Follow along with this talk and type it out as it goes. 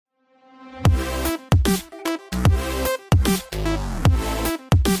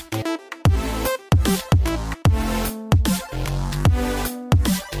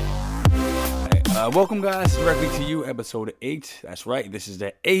Welcome, guys, directly to you, episode 8. That's right, this is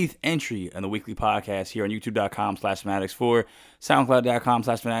the 8th entry in the weekly podcast here on youtube.com/fanatics4,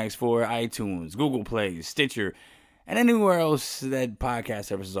 soundcloud.com/fanatics4, iTunes, Google Play, Stitcher, and anywhere else that podcast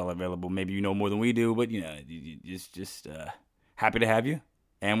services are available. Maybe you know more than we do, but just happy to have you.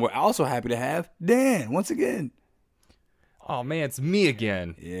 And we're also happy to have Dan once again. Oh man, it's me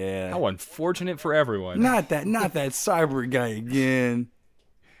again. Yeah. How unfortunate for everyone. Not that cyber guy again.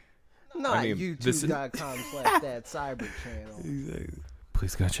 Not youtube.com/that cyber channel. Exactly.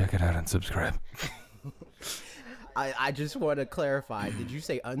 Please go check it out and subscribe. I just want to clarify. Did you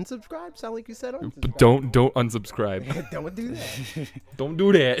say unsubscribe? Sound like you said unsubscribe. Don't unsubscribe. Don't do that. Don't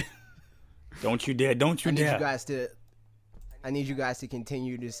do that. Don't you dare. I need you guys to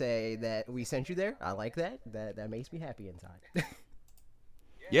continue to say that we sent you there. I like that. That makes me happy inside.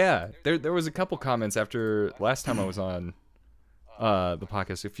 Yeah, there was a couple comments after last time I was on the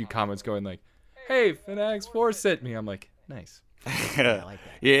podcast. A few comments going like, "Hey, Fanatics 4 sent me." I'm like, nice. I like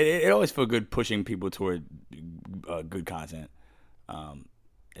that. Yeah, it always feels good pushing people toward good content,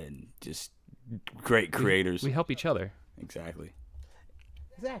 and just great creators. We help each other Exactly.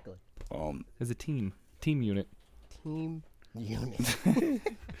 Exactly. as a team unit. Team unit.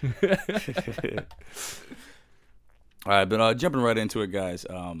 All right, but jumping right into it, guys.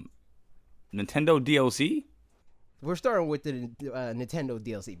 Nintendo DLC. We're starting with the Nintendo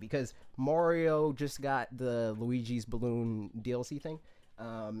DLC because Mario just got the Luigi's Balloon DLC thing,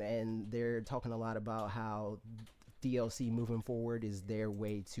 and they're talking a lot about how DLC moving forward is their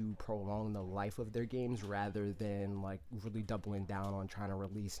way to prolong the life of their games rather than like really doubling down on trying to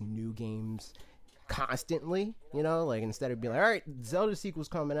release new games constantly. You know, like instead of being like, all right, Zelda sequel's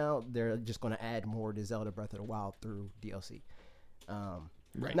coming out, they're just going to add more to Zelda Breath of the Wild through DLC.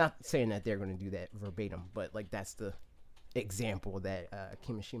 Right. Not saying that they're going to do that verbatim, but like that's the example that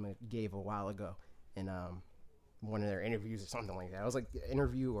Kimishima gave a while ago in one of their interviews or something like that. It was like an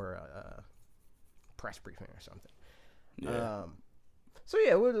interview or a press briefing or something. Yeah. So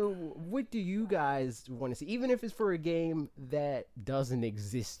yeah, what do you guys want to see? Even if it's for a game that doesn't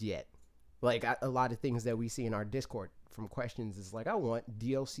exist yet. Like a lot of things that we see in our Discord from questions is like, I want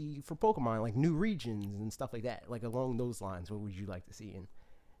DLC for Pokemon, like new regions and stuff like that. Like along those lines, what would you like to see in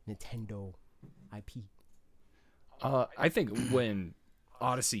Nintendo IP? I think when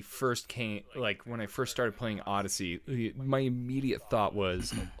Odyssey first came, like when I first started playing Odyssey, my immediate thought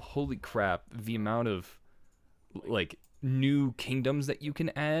was, holy crap, the amount of like new kingdoms that you can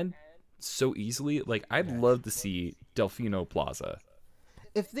add so easily. Like I'd love to see Delfino Plaza.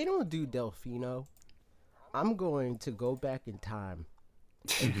 If they don't do Delfino, I'm going to go back in time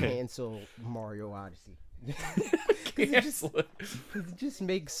and cancel Mario Odyssey. It just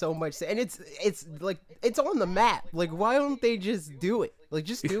makes so much sense, and it's like it's on the map. Like, why don't they just do it? Like,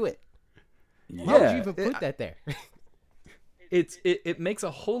 just do it. Why would you even put that there? It makes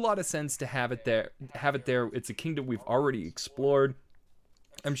a whole lot of sense to have it there. It's a kingdom we've already explored.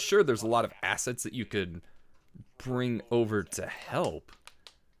 I'm sure there's a lot of assets that you could bring over to help.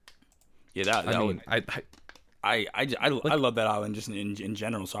 Yeah, I love that island just in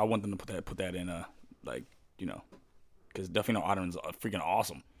general. So I want them to put that in because Delfino Island's freaking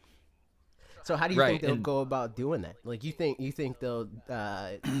awesome. So how do you think they'll go about doing that? Like you think they'll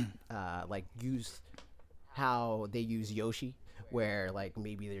like use how they use Yoshi, where like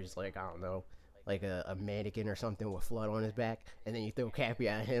maybe there's like I don't know, like a mannequin or something with FLUDD on his back, and then you throw Cappy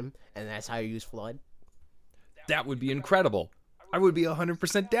at him, and that's how you use FLUDD. That would be incredible. I would be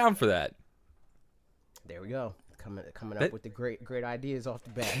 100% down for that. There we go. Coming up with the great ideas off the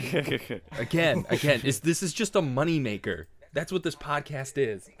bat. Again, this is just a moneymaker. That's what this podcast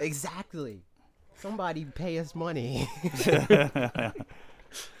is. Exactly. Somebody pay us money.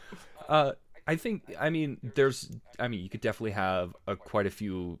 I think, you could definitely have quite a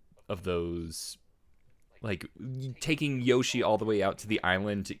few of those, like taking Yoshi all the way out to the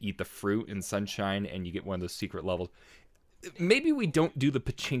island to eat the fruit in Sunshine, and you get one of those secret levels. Maybe we don't do the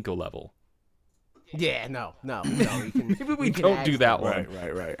pachinko level. Yeah, no. Maybe we don't do that one.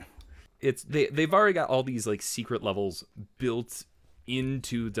 Right. It's they've already got all these like secret levels built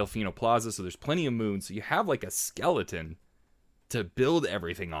into Delfino Plaza, so there's plenty of moons. So you have like a skeleton to build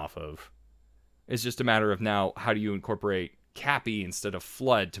everything off of. It's just a matter of now, how do you incorporate Cappy instead of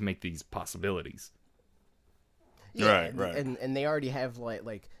FLUDD to make these possibilities? Yeah, right. And they already have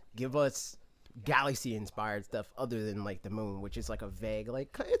like give us galaxy inspired stuff other than like the moon, which is like a vague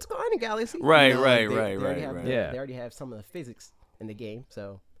like it's kind of galaxy. Right. They already have some of the physics in the game,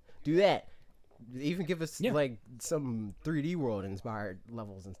 so do that. Even give us like some 3D world inspired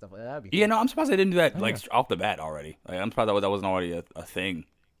levels and stuff like that. That'd be cool. Yeah, no, I'm surprised they didn't do that like off the bat already. Like, I'm surprised that wasn't already a thing.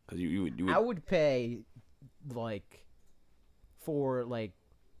 Because you would I would pay like for like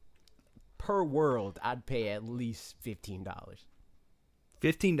per world. I'd pay at least $15.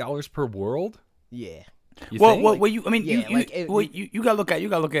 $15 per world? Yeah. You well, think? well, you. I mean, Yeah, you gotta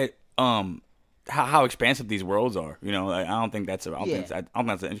look at how expansive these worlds are. You know, like, I don't think that's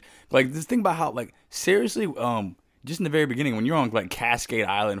like this thing about how like seriously just in the very beginning when you're on like Cascade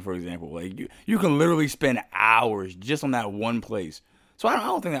Island for example, like you can literally spend hours just on that one place. So I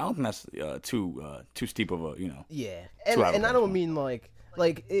don't think that's too steep of a Yeah, Two hour and I price don't point. mean like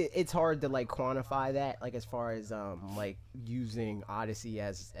it's hard to like quantify that like as far as like using Odyssey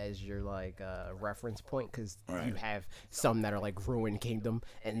as your like reference point because Right. you have some that are like Ruined Kingdom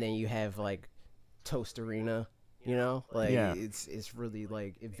and then you have like Toast Arena, you know, like Yeah. it's really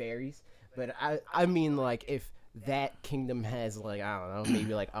like it varies. But I mean like if that kingdom has like I don't know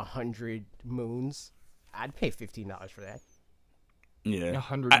maybe like 100 moons, I'd pay $15 for that. Yeah.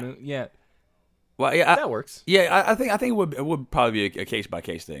 100 million? Yeah, Well, yeah, that works. yeah. I think it would probably be a case by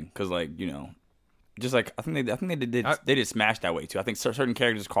case thing because like just like I think they did Smash that way too. I think certain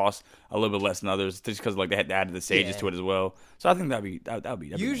characters cost a little bit less than others just because like they had to add the stages Yeah. to it as well. So I think that'd be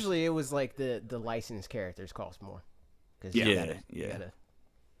nice. Usually it was like the licensed characters cost more. 'Cause Yeah. you gotta, Yeah.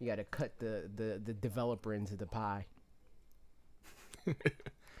 You gotta cut the developer into the pie.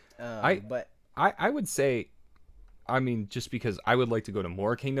 But I would say, I mean, just because I would like to go to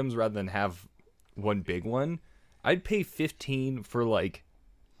more kingdoms rather than have one big one, I'd pay 15 for like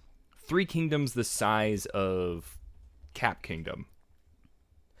 3 kingdoms the size of Cap Kingdom.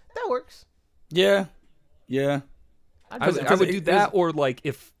 that works. Yeah, yeah. I would do that, or like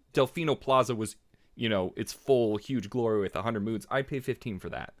if Delfino Plaza was, its full huge glory with 100 moods, I'd pay 15 for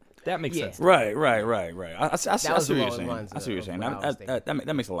that. That makes Yeah. sense. Right. I see was what you're along the saying. lines I see what you're of saying. what I was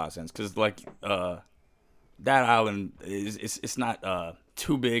That makes a lot of sense because like that island is it's not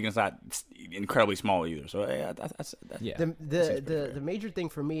too big and it's not incredibly small either. So yeah, that's Yeah. The major thing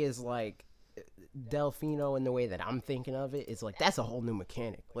for me is like Delfino in the way that I'm thinking of it is like that's a whole new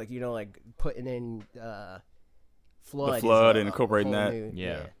mechanic. Like like putting in flood, is flood a and incorporating whole that. new-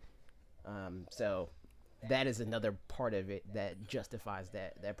 Yeah. So that is another part of it that justifies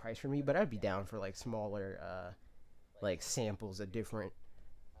that price for me. But I'd be down for like smaller like samples of different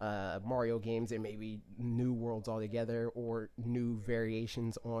Mario games and maybe new worlds altogether or new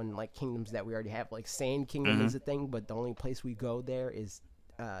variations on like kingdoms that we already have. Like Sand Kingdom is a thing, but the only place we go there is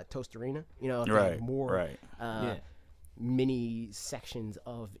Toast Arena. If they have more mini sections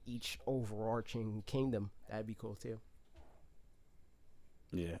of each overarching kingdom, that'd be cool too.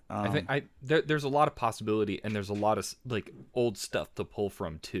 Yeah. I think there's a lot of possibility, and there's a lot of like old stuff to pull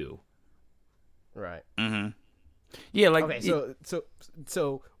from too. Right. Yeah, like Okay,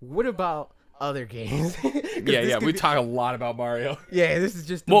 so what about other games? 'Cause this Yeah. could We be- talk a lot about Mario. Yeah, this is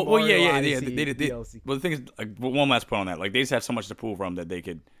just the Well, Mario yeah. Odyssey They did. DLC. Well, the thing is, like, one last point on that. Like, they just have so much to pull from that they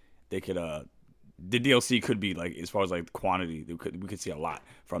could, the DLC could be like as far as like quantity, we could see a lot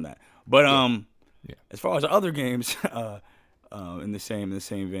from that. But Yeah. as far as other games, in the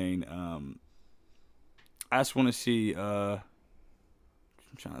same vein, I just want to see. I'm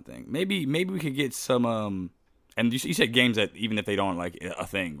trying to think. Maybe we could get some. And you said games that even if they don't like a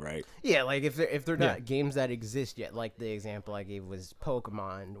thing, right? Yeah, like if they're Yeah. not games that exist yet, like the example I gave was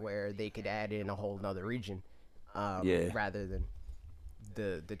Pokemon, where they could add in a whole nother region, rather than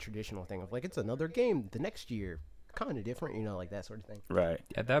the traditional thing of like it's another game the next year, kind of different, like that sort of thing. Right.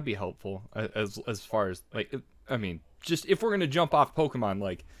 Yeah, that'd be helpful as far as like I mean, just if we're gonna jump off Pokemon,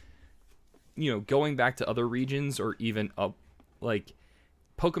 like going back to other regions or even up like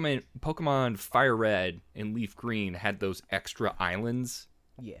Pokemon Fire Red and Leaf Green had those extra islands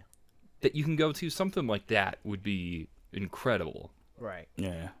Yeah, that you can go to. Something like that would be incredible. right.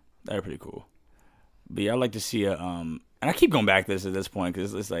 Yeah, that'd be pretty cool. But yeah, I'd like to see a and I keep going back to this at this point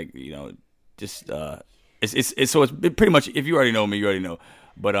because it's like just it's so it's pretty much if you already know me, you already know.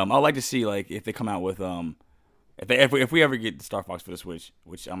 But I'd like to see like if they come out with if we ever get Star Fox for the Switch,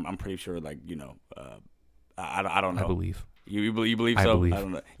 which I'm pretty sure like I don't know. I believe. You believe I so? believe. I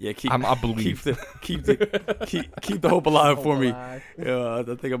don't know. Yeah, I believe. keep the hope alive for me. alive. Yeah, I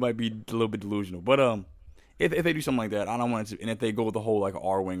think I might be a little bit delusional, but if they do something like that, I don't want it to. And if they go with the whole like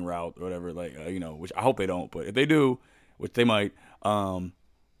R-wing route or whatever, like which I hope they don't, but if they do, which they might,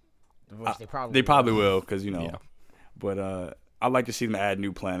 Which they probably will because Yeah. But I'd like to see them add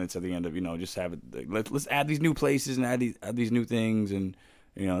new planets at the end of just have it. Let's add these new places and add these new things and.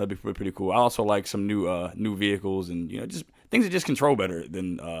 That'd be pretty cool. I also like some new vehicles and just things that just control better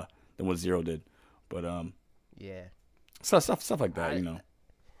than what Zero did. But Yeah, stuff like that.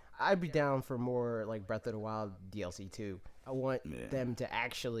 I'd be down for more like Breath of the Wild DLC too. I want them to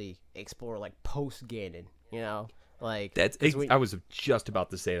actually explore like post Ganon. You know, like I was just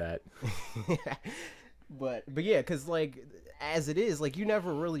about to say that. But yeah, because like as it is, like you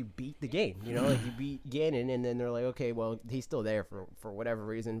never really beat the game. You know, like you beat Ganon, and then they're like, okay, well he's still there for whatever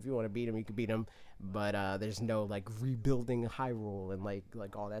reason. If you want to beat him, you can beat him. But there's no like rebuilding Hyrule and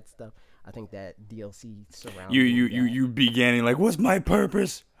like all that stuff. I think that DLC surrounding you beginning like, what's my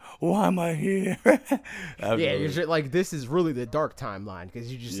purpose? Why am I here? Yeah, you're just, like this is really the dark timeline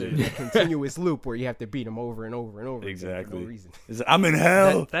because you just a continuous loop where you have to beat him over and over and over again for no reason. I'm in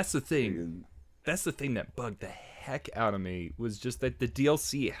hell. That's the thing. That's the thing that bugged the heck out of me was just that the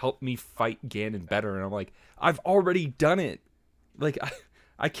DLC helped me fight Ganon better, and I'm like, I've already done it. Like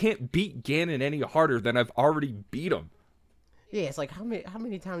I can't beat Ganon any harder than I've already beat him. Yeah, it's like how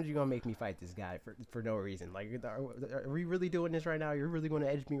many times are you gonna make me fight this guy for no reason? Like, are we really doing this right now? You're really gonna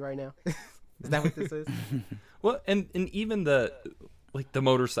edge me right now? Is that what this is? Well, and even the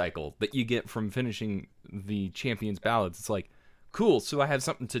motorcycle that you get from finishing the Champions Ballads, it's like, cool. So I have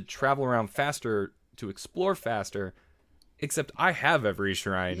something to travel around faster, to explore faster. Except I have every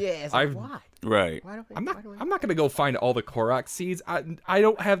shrine. Yeah, it's like, why? Right. I'm not gonna go find all the Korok seeds. I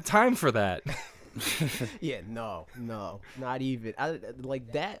don't have time for that. Yeah, no, not even.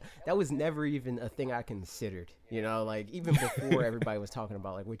 Like that was never even a thing I considered. You know, like even before everybody was talking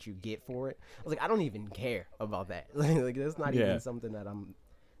about like what you get for it, I was like, I don't even care about that. Like that's not even something that I'm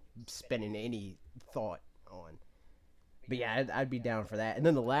spending any thought on. But yeah, I'd be down for that. And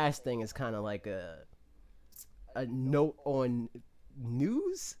then the last thing is kind of like a note on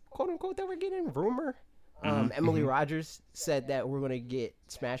news, quote unquote, that we're getting. Rumor. Emily Rogers said that we're gonna get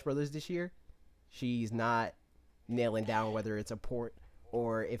Smash Brothers this year. She's not nailing down whether it's a port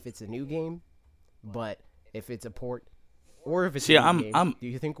or if it's a new game, but if it's a port or if it's a new game, do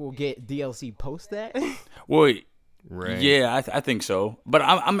you think we'll get DLC post that? Well, right. Yeah, I think so. But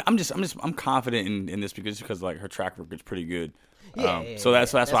I'm confident in this because like her track record is pretty good. So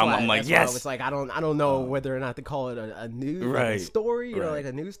that's why I'm like, yes. It's like I don't know whether or not to call it a news like a story, you know, like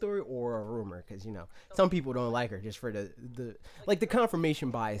a news story or a rumor, because you know some people don't like her just for the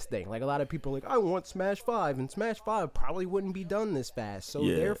confirmation bias thing. Like a lot of people are like, I want Smash 5, and Smash 5 probably wouldn't be done this fast. So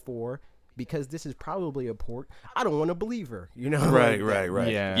therefore, because this is probably a port, I don't want to believe her, you know? Right.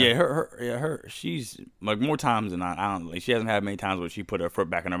 Yeah. Her. She's like more times than I don't. Like she hasn't had many times where she put her foot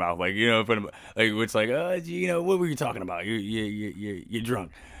back in her mouth, like you know, like it's like, you know, what were you talking about? You're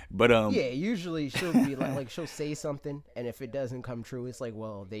drunk. But yeah, usually she'll be like she'll say something, and if it doesn't come true, it's like,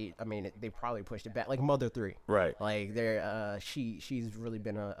 well, they probably pushed it back, like Mother 3, right? Like they're she's really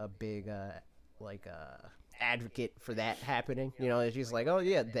been a big advocate for that happening. You know, she's like, oh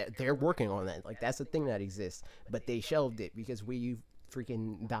yeah, they're working on that. Like that's a thing that exists, but they shelved it because we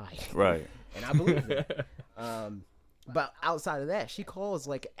freaking died. Right. And I believe it. But outside of that, she calls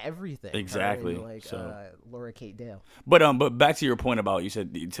like everything. Exactly. Like Laura Kate Dale. But back to your point about you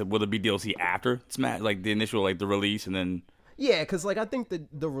said will it be DLC after Smash, like the initial like the release and then. Yeah, because like I think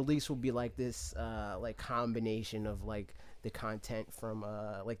the release will be like this like combination of like the content from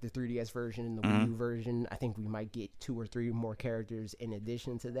like the 3DS version and the Wii U version. I think we might get 2 or 3 more characters in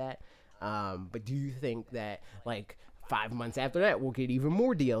addition to that. But do you think that like 5 months after that we'll get even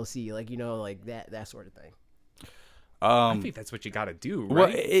more DLC, like, you know, like that sort of thing? I think that's what you got to do,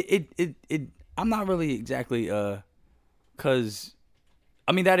 right? Well, it I'm not really exactly because.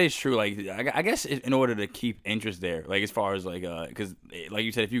 I mean, that is true. Like, I guess in order to keep interest there, like as far as like, because like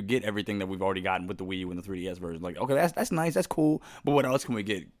you said, if you get everything that we've already gotten with the Wii U and the 3DS version, like, okay, that's nice, that's cool. But what else can we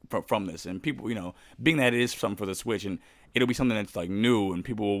get from this? And people, you know, being that it is something for the Switch, and it'll be something that's like new, and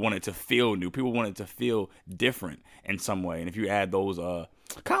people will want it to feel new. People want it to feel different in some way. And if you add those,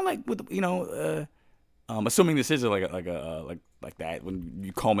 kind of like with, you know, assuming this is like that, when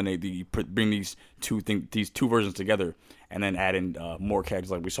you culminate bring these two versions together, and then add in more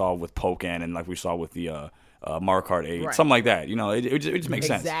characters like we saw with Pokken and like we saw with the Mario Kart 8, something like that. You know, it just makes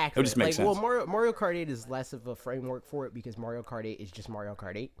sense. It would just make sense. Well, Mario Kart 8 is less of a framework for it because Mario Kart 8 is just Mario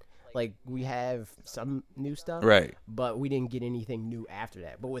Kart 8. Like we have some new stuff, right? But we didn't get anything new after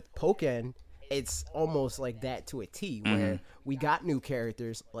that. But with Pokken, it's almost like that to a T, where we got new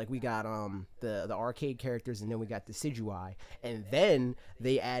characters, like we got the arcade characters, and then we got the Decidueye, and then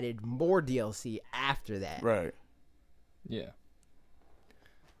they added more DLC after that. Right. Yeah.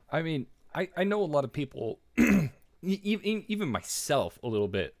 I mean, I know a lot of people, even myself a little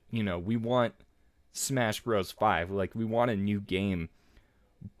bit, you know, we want Smash Bros. 5, like we want a new game,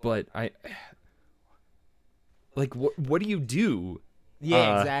 but what do you do?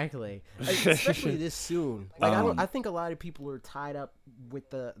 Yeah, exactly. Especially this soon. Like I think a lot of people are tied up with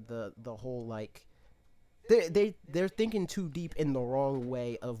the whole like they're thinking too deep in the wrong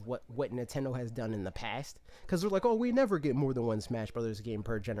way of what Nintendo has done in the past, because they're like, oh, we never get more than one Smash Brothers game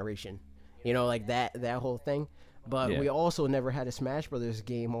per generation, like that whole thing. But we also never had a Smash Brothers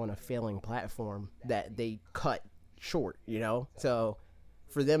game on a failing platform that they cut short, so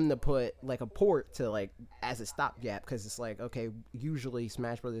for them to put like a port to like as a stopgap, because it's like, okay, usually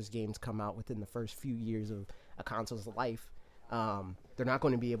Smash Brothers games come out within the first few years of a console's life. They're not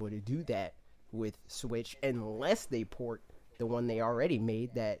going to be able to do that with Switch unless they port the one they already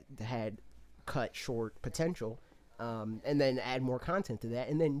made that had cut short potential, and then add more content to that,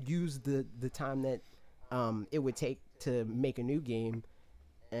 and then use the time that it would take to make a new game,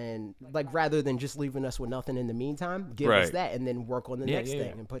 and like rather than just leaving us with nothing in the meantime, give us that and then work on the next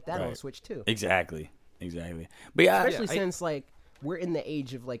thing and put that on Switch too. Exactly. But yeah, especially since like we're in the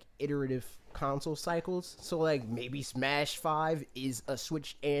age of like iterative console cycles, so like maybe Smash 5 is a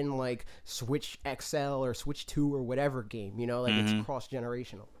Switch and like Switch XL or Switch 2 or whatever game, like it's cross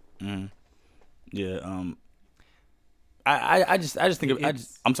generational. Yeah. I just think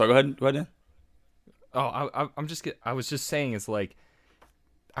I'm sorry. Go ahead. Dan. Oh, I was just saying, it's like,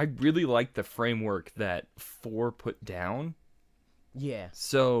 I really like the framework that 4 put down. Yeah.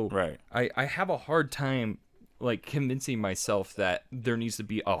 So right. I have a hard time like convincing myself that there needs to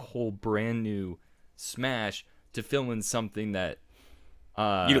be a whole brand new Smash to fill in something that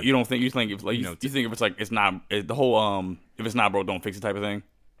you don't think, you think if like you think if it's like it's not the whole if it's not broke, don't fix it type of thing.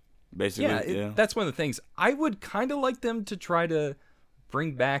 Basically, that's one of the things. I would kind of like them to try to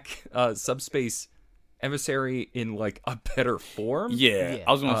bring back Subspace Emissary in like a better form. Yeah.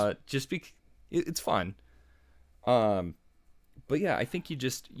 I was gonna just it's fun. But yeah, I think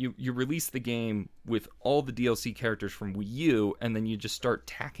you release the game with all the DLC characters from Wii U, and then you just start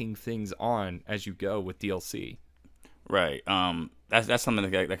tacking things on as you go with DLC. Right. That's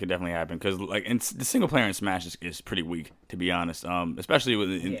something that could definitely happen, because like the single player in Smash is pretty weak, to be honest. Especially with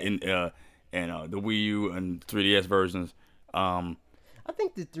in the Wii U and 3DS versions. I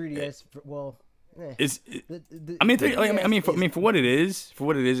think the 3DS for what it is,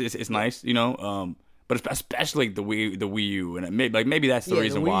 it's nice, but especially like the Wii U, and maybe that's the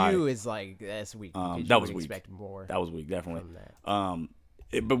reason why the Wii U is like that's weak. That was weak. Expect more. That was weak, definitely.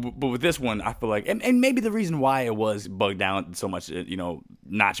 But with this one, I feel like, and maybe the reason why it was bugged down so much,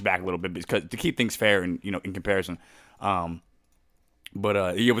 notched back a little bit, because to keep things fair and in comparison. But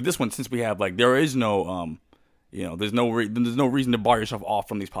with this one, since we have like there is no there's no reason to bar yourself off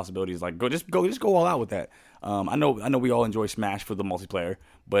from these possibilities. Like just go all out with that. I know we all enjoy Smash for the multiplayer,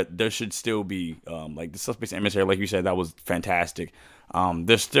 but there should still be like the Subspace Emissary, like you said, that was fantastic.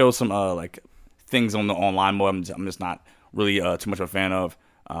 There's still some like things on the online mode I'm just not really too much of a fan of.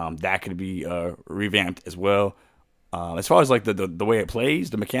 That could be revamped as well. As far as like the way it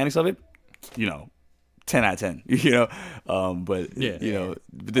plays, the mechanics of it, 10 out of 10. But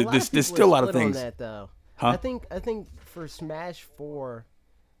there's still a lot of things. On that, though. Huh? I think for Smash 4,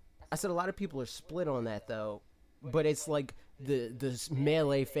 I said a lot of people are split on that though, but it's like the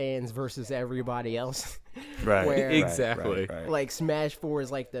Melee fans versus everybody else. Right. Where, exactly. Right. Like Smash 4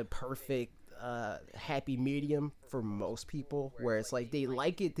 is like the perfect happy medium for most people, where it's like they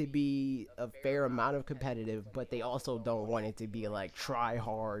like it to be a fair amount of competitive, but they also don't want it to be like try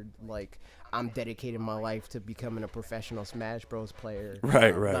hard, like I'm dedicating my life to becoming a professional Smash Bros player.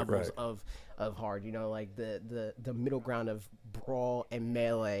 Levels of hard, like the middle ground of Brawl and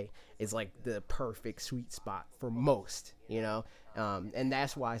Melee is like the perfect sweet spot for most, and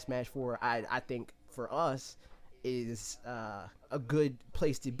that's why Smash 4 I think for us is a good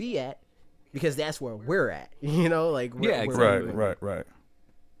place to be at, because that's where we're at, like right.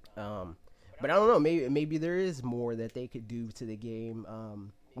 But I don't know, maybe there is more that they could do to the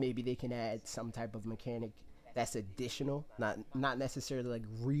game. Maybe they can add some type of mechanic that's additional, not necessarily like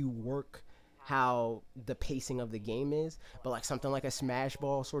rework how the pacing of the game is, but like something like a Smash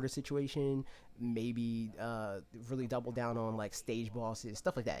Ball sort of situation. Maybe really double down on like stage bosses,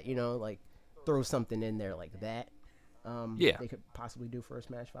 stuff like that. Like throw something in there like that. They could possibly do for a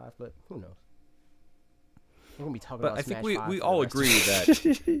Smash 5, but who knows? We're gonna be talking about Smash 5. But I think we all agree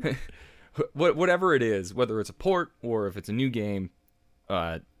that whatever it is, whether it's a port or if it's a new game,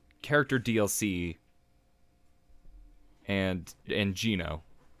 character DLC and Geno.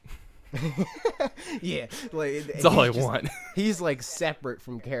 Yeah, like that's all I want. He's like separate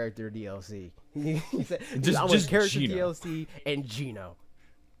from character DLC. I want just character Geno. DLC and Geno.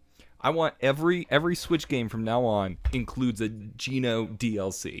 I want every Switch game from now on includes a Geno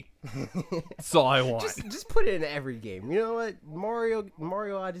DLC. That's all I want. Just put it in every game. You know what?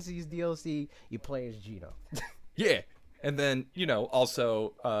 Mario Odyssey's DLC, you play as Geno. Yeah. And then,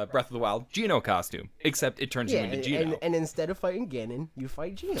 also Breath of the Wild, Geno costume. Except it turns you into Geno. and instead of fighting Ganon, you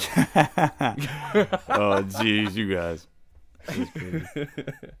fight Geno. Oh, jeez, you guys.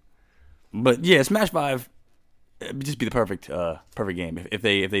 But yeah, Smash 5 would just be the perfect game if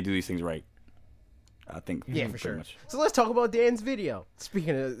they do these things right. I think. Yeah, for sure. Much. So let's talk about Dan's video.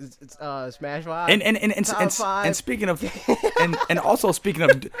 Speaking of Smash 5, and speaking of and also speaking of,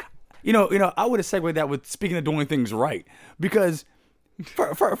 I would have segued that with speaking of doing things right, because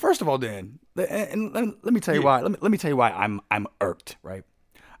first of all, Dan, and let me tell you why. Let me tell you why I'm irked. Right,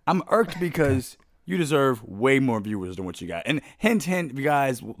 I'm irked because you deserve way more viewers than what you got. And hint, if you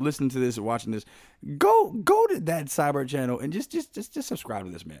guys listen to this or watching this, go to that Cyber channel and just subscribe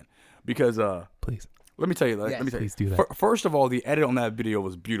to this man, because please. Let me tell you. Yes, let me tell please you. do that. First of all, the edit on that video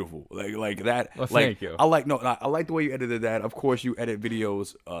was beautiful. Like that. Well, like, thank you. I like the way you edited that. Of course, you edit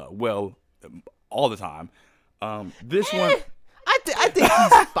videos well all the time. This one. I think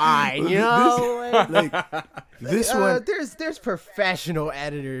he's fine, This one. There's professional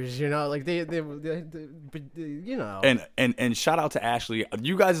editors, like they And shout out to Ashley.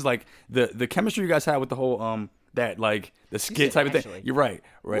 You guys is like the chemistry you guys had with the whole that like the skit type of thing. Ashley. You're right.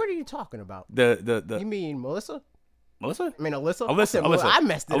 What are you talking about? The You mean Melissa? Melissa? I mean Alyssa? Alyssa. I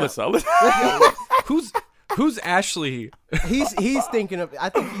messed it up. Alyssa. Who's Ashley? He's thinking of. I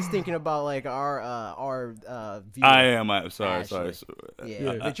think he's thinking about like our viewer. I'm sorry. Ashley.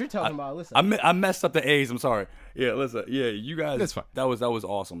 Yeah, but you're talking about Alyssa. I messed up the A's. I'm sorry. Yeah, listen. Yeah, you guys. That's fine. That was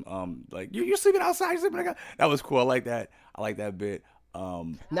awesome. Like you're sleeping outside. You're sleeping. That was cool. I like that. I like that bit.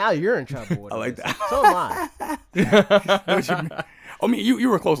 Now you're in trouble with I like Alyssa. that. So am I. What you mean? I mean, you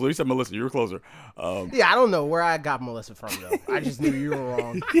were closer. You said Melissa. You were closer. Yeah, I don't know where I got Melissa from though. I just knew you were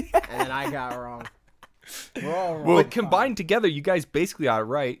wrong, and then I got wrong. We're all wrong. But combined together, you guys basically are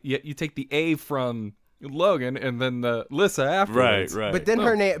right. You take the A from Logan and then the Lissa afterwards. Right. But then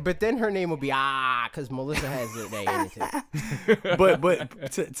her name. But then her name will be because Melissa has an A in it too. but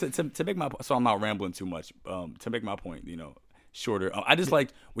to make my so I'm not rambling too much. To make my point, shorter. I just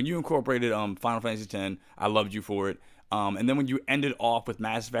liked when you incorporated Final Fantasy X. I loved you for it. And then when you ended off with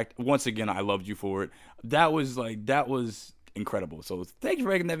Mass Effect, once again, I loved you for it. That was incredible. So thank you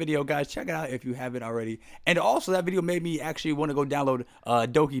for making that video, guys. Check it out if you haven't already. And also, that video made me actually want to go download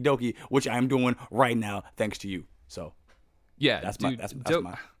Doki Doki, which I am doing right now, thanks to you. So yeah, that's dude, my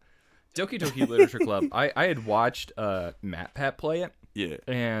Doki Doki Literature Club. I had watched MatPat play it. Yeah.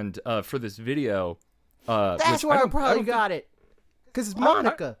 And for this video, That's where I probably got it. Because it's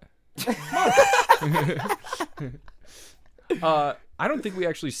Monica. I don't think we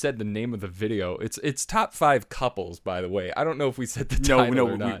actually said the name of the video. It's top 5 couples, by the way. I don't know if we said the title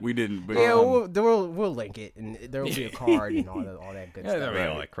or not. We didn't. But, Yeah, we'll link it, and there will be a card and all that good Yeah, stuff. there we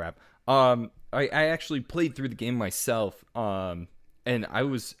go, all that crap. I actually played through the game myself, and I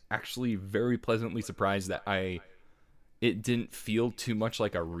was actually very pleasantly surprised that it didn't feel too much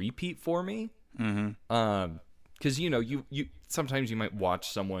like a repeat for me. Mm-hmm. Because you sometimes you might watch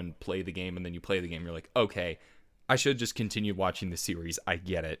someone play the game and then you play the game, you're like, okay, I should just continue watching the series. I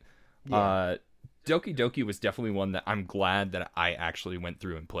get it. Yeah. Doki Doki was definitely one that I'm glad that I actually went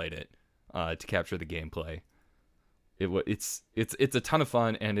through and played it to capture the gameplay. It's a ton of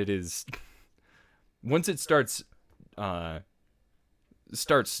fun, and it is once it starts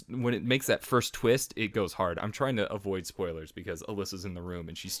when it makes that first twist, it goes hard. I'm trying to avoid spoilers because Alyssa's in the room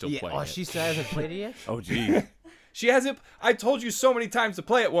and she's still playing it. She still hasn't played it yet? oh, gee. She hasn't. I told you so many times to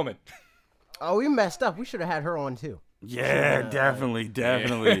play it, woman. Oh, we messed up. We should have had her on too. Yeah, definitely. We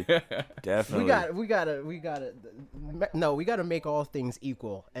gotta make all things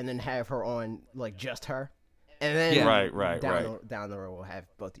equal, and then have her on like just her, and then Right. down the road we'll have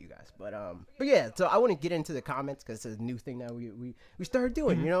both of you guys. But yeah. So I want to get into the comments because it's a new thing that we started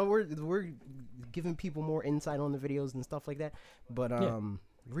doing. Mm-hmm. We're giving people more insight on the videos and stuff like that. But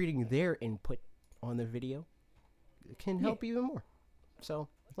reading their input on the video can help even more. So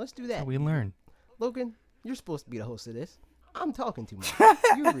let's do that. We learn. Logan, you're supposed to be the host of this. I'm talking too much.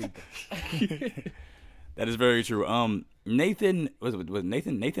 You read them. That is very true. Nathan was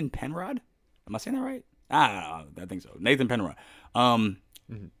Nathan Penrod? Am I saying that right? I think so. Nathan Penrod.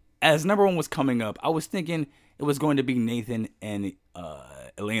 As number 1 was coming up, I was thinking it was going to be Nathan and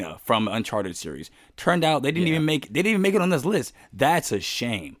Elena from Uncharted series. Turned out they didn't even make it on this list. That's a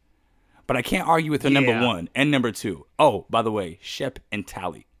shame. But I can't argue with her number 1 and number 2. Oh, by the way, Shep and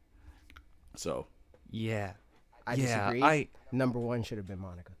Tally. So yeah, I disagree. Number 1 should have been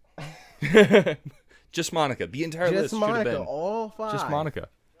Monica. Just Monica. The entire list should have been all 5. just Monica.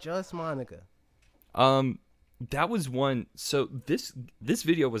 Just Monica. That was one. So this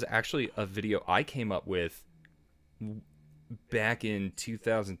video was actually a video I came up with back in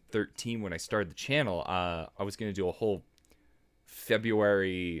 2013 when I started the channel, I was going to do a whole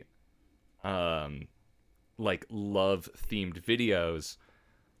February like love themed videos,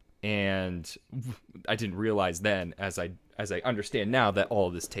 and I didn't realize then, as I understand now, that all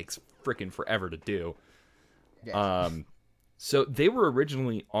of this takes freaking forever to do. Yes. So they were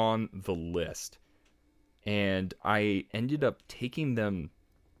originally on the list, and I ended up taking them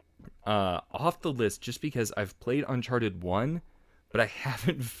off the list just because I've played Uncharted 1, but I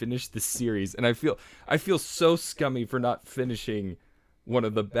haven't finished the series, and I feel so scummy for not finishing one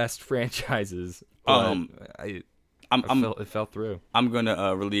of the best franchises. But it fell through. I'm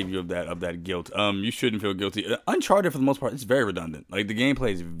gonna relieve you of that guilt. You shouldn't feel guilty. Uncharted, for the most part, it's very redundant. Like, the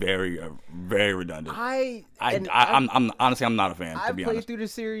gameplay is very, very redundant. I'm honestly, I'm not a fan. To be I played honest, through the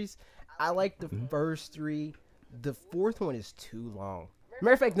series. I like the first 3. The 4th one is too long.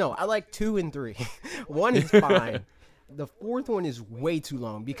 Matter of fact, no, I like 2 and 3. 1 is fine. The 4th one is way too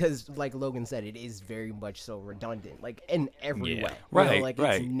long because, like Logan said, it is very much so redundant, like in every way. Right, Like,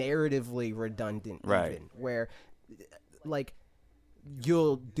 right. it's narratively redundant, Right. even, where, like,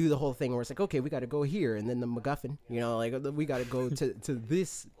 you'll do the whole thing where it's like, okay, we got to go here, and then the MacGuffin, like, we got to go to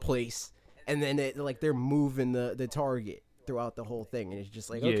this place, and then they're moving the target throughout the whole thing, and it's just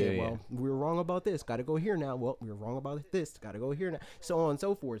like, okay, well, we were wrong about this, got to go here now. Well, we were wrong about this, got to go here now, so on and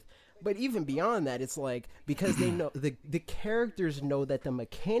so forth. But even beyond that, it's like, because they know the characters know that the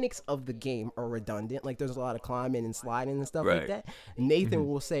mechanics of the game are redundant. Like, there's a lot of climbing and sliding and stuff like that. Nathan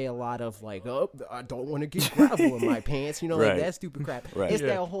will say a lot of like, "Oh, I don't want to get gravel in my pants," like that stupid crap. It's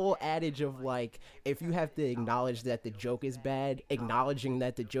that whole adage of like, if you have to acknowledge that the joke is bad, acknowledging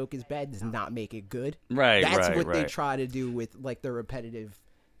that the joke is bad does not make it good. That's what they try to do with like the repetitive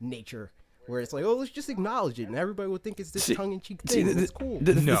nature. Where it's like, oh, let's just acknowledge it, and everybody will think it's this tongue-in-cheek thing. It's cool.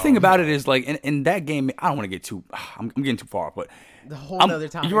 The thing about it is, like, in that game, I don't want to get too. I'm getting too far, but the whole other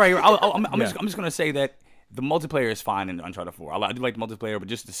time. You're right. I'm just gonna say that the multiplayer is fine in Uncharted 4. I do like the multiplayer, but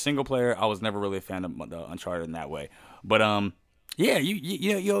just the single player, I was never really a fan of the Uncharted in that way. But yeah,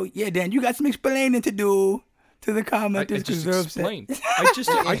 Dan, you got some explaining to do to the commenters. I just explained.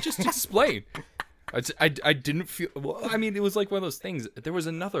 I just explained. I didn't feel. Well, I mean, it was like one of those things. There was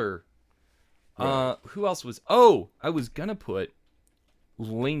another. Who else was? Oh, I was gonna put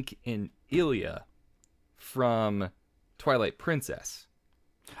Link and Ilya from Twilight Princess.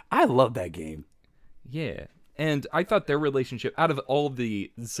 I love that game. Yeah, and I thought their relationship, out of all of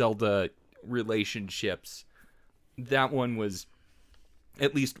the Zelda relationships, that one was,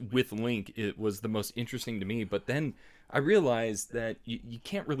 at least with Link, it was the most interesting to me. But then I realized that you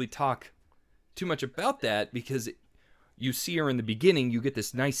can't really talk too much about that because you see her in the beginning, you get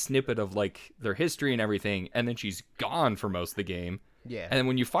this nice snippet of like their history and everything, and then she's gone for most of the game. Yeah. And then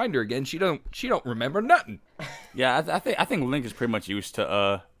when you find her again, she don't remember nothing. Yeah, I think Link is pretty much used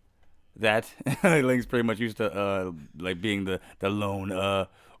to that. Link's pretty much used to like being the lone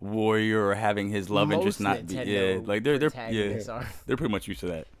warrior or having his love interest not be like they're pretty much used to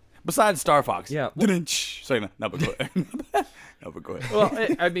that. Besides Star Fox. Yeah. Sorry, no, but go ahead. No, but go ahead.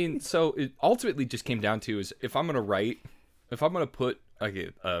 Well, I mean, so it ultimately just came down to is if I'm going to put like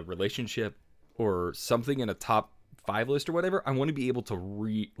a relationship or something in a top 5 list or whatever, I want to be able to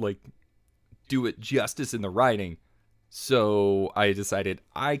do it justice in the writing. So I decided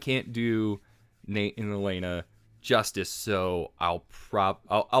I can't do Nate and Elena justice, so I'll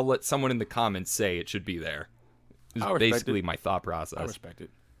let someone in the comments say it should be there. Is basically my thought process. I respect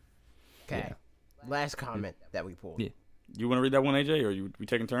it. Okay. Yeah. Last comment that we pulled. Yeah. You want to read that one, AJ, or we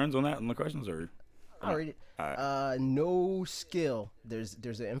taking turns on that on the questions, or? I'll read it. All right. No skill. There's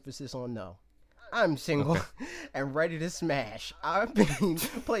an emphasis on no. I'm single and ready to smash. I've been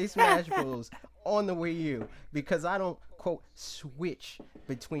play Smash Bros on the Wii U because I don't quote switch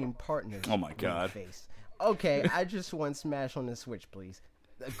between partners. Oh my God. Face. Okay, I just want Smash on the Switch, please.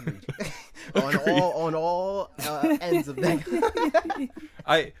 Agreed. on all ends of that.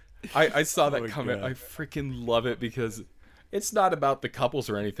 I saw that comment. God. I freaking love it because it's not about the couples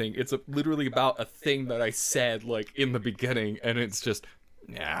or anything. It's literally about a thing that I said like in the beginning, and it's just,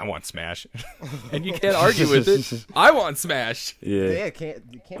 I want Smash, and you can't argue with it. I want Smash. Yeah, you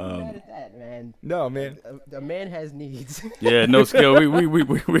can't be mad at that, man. No, man. A man has needs. Yeah, no skill. We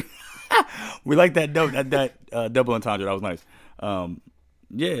we like that double entendre. That was nice.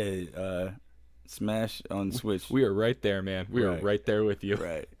 Smash on Switch. We are right there, man. We are right there with you.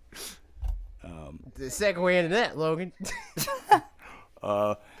 Right. The second way into that, Logan.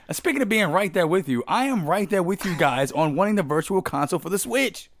 And speaking of being right there with you, I am right there with you guys on wanting the virtual console for the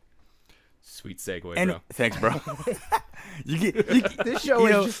Switch. Sweet segue, And bro. thanks, bro. This show you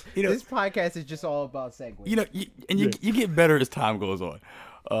know, is just you know, this podcast is just all about segues. You get better as time goes on.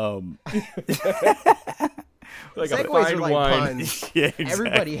 Like Segues a fine are like wine. puns. Yeah, exactly.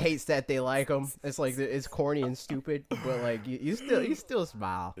 Everybody hates that they like them. It's like it's corny and stupid, but like you still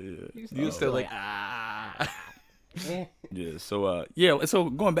smile. You still like Eh. Yeah. So So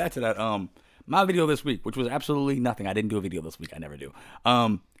going back to that, my video this week, which was absolutely nothing. I didn't do a video this week. I never do.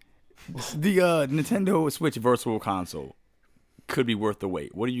 The Nintendo Switch Virtual Console could be worth the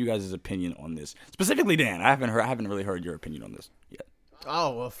wait. What are you guys' opinion on this? Specifically, Dan. I haven't really heard your opinion on this yet.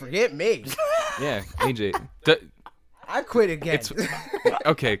 Oh well, forget me. Yeah, AJ. I quit again.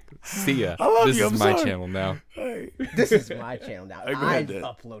 Okay, see ya. I love This you, is I'm my sorry. channel now. Hey. This is my channel now. Go I ahead, Dan.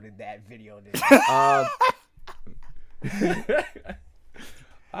 uploaded that video.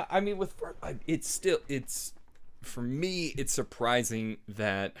 I mean, it's for me, it's surprising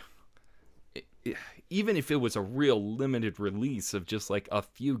that even if it was a real limited release of just like a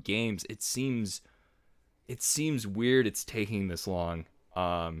few games, it seems weird it's taking this long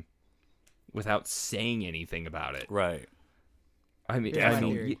without saying anything about it. Right. I mean, Here's my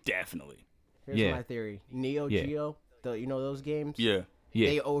Definitely. theory. Definitely. Here's Yeah. my theory. Neo Yeah. Geo, you know those games? Yeah. yeah.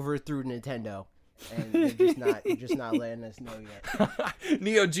 They overthrew Nintendo, and they're just not letting us know yet.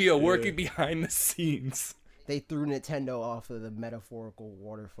 Neo Geo working behind the scenes. They threw Nintendo off of the metaphorical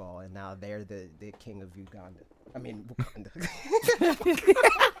waterfall, and now they're the king of Uganda. I mean, Wakanda.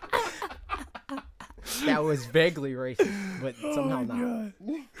 That was vaguely racist, but somehow not.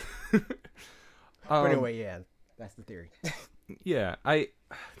 But anyway, yeah, that's the theory. Yeah, I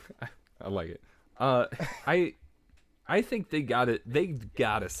like it. I think they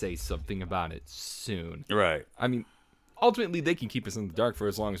gotta say something about it soon. Right. I mean, ultimately they can keep us in the dark for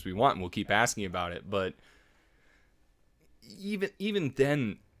as long as we want, and we'll keep asking about it. But even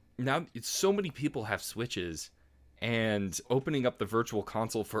then, now so many people have Switches, and opening up the Virtual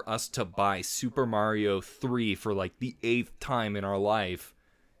Console for us to buy Super Mario 3 for like the 8th time in our life,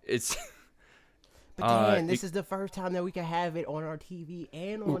 it's. But Dan, this is the first time that we can have it on our TV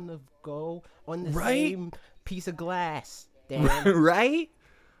and on the go on the same piece of glass. Dan. Right?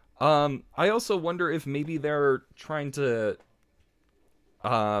 I also wonder if maybe they're trying to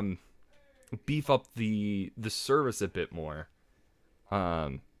beef up the service a bit more.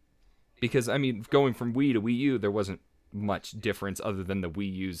 Because I mean, going from Wii to Wii U, there wasn't much difference other than the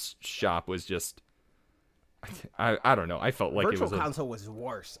Wii U's shop was just I don't know. I felt like Virtual it was Console was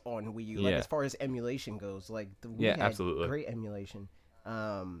worse on Wii U. Like Yeah. as far as emulation goes, like the Wii Yeah, had absolutely. great emulation.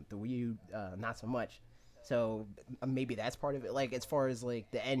 The Wii U, not so much. So maybe that's part of it. Like as far as like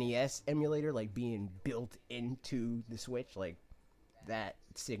the NES emulator, like being built into the Switch, like that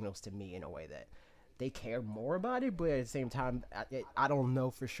signals to me in a way that they care more about it. But at the same time, I don't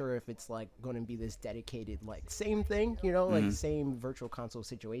know for sure if it's like going to be this dedicated, like same thing, you know, like same Virtual Console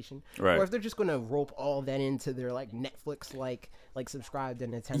situation, Right. or if they're just going to rope all that into their like Netflix, like subscribe to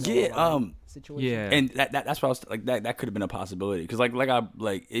Nintendo. Yeah, situation. yeah. And that's what I was like. That could have been a possibility because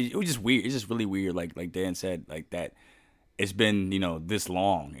it was just weird. It's just really weird. Like Dan said, like that. It's been this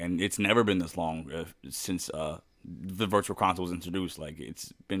long, and it's never been this long since the Virtual Console was introduced. Like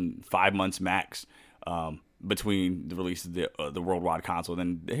it's been 5 months max between the release of the worldwide console.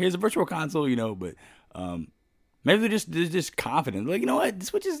 Then here's a Virtual Console, but maybe they're just confident. Like, you know what, the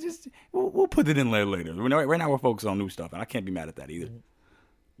Switch is just we'll put it in later. Right now we're focused on new stuff, and I can't be mad at that either.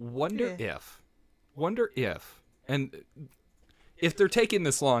 Wonder if, and if they're taking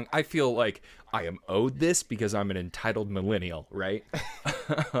this long, I feel like I am owed this because I'm an entitled millennial, right?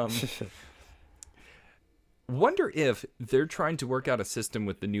 Wonder if they're trying to work out a system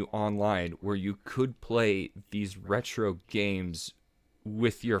with the new online where you could play these retro games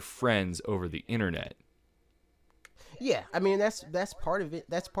with your friends over the internet. Yeah, I mean that's part of it.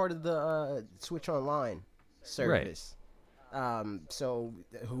 That's part of the Switch Online service. So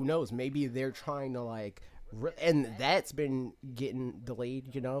who knows? Maybe they're trying to like, and that's been getting delayed,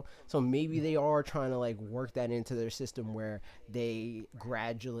 So maybe they are trying to like work that into their system where they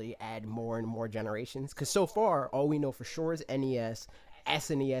gradually add more and more generations. Because so far, all we know for sure is NES.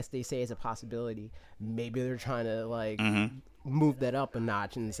 SNES they say is a possibility. Maybe they're trying to like move that up a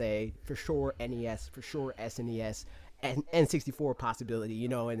notch and say for sure NES, for sure SNES. And N64 possibility,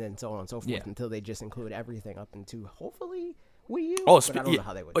 and then so on and so forth until they just include everything up into hopefully Wii U. But I don't know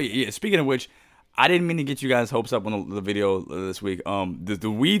how they would. Oh yeah. Speaking of which, I didn't mean to get you guys hopes up on the video this week. The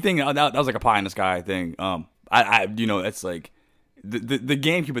Wii thing that was like a pie in the sky thing. It's like the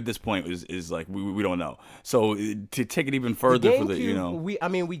GameCube at this point is like we don't know. So to take it even further for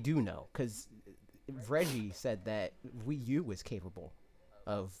we do know because Reggie said that Wii U was capable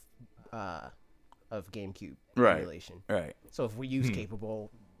of of GameCube Right. emulation. Right. So if we use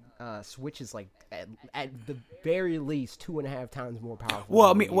capable, Switch is like at the very least 2.5 times more powerful. Well, I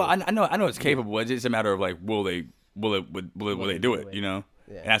than mean, Wii well, U. I know it's capable. It's just a matter of like, will they do it? You know,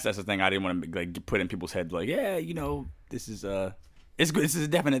 Yeah. and that's the thing. I didn't want to like put in people's heads like, yeah, this is it's good. This is a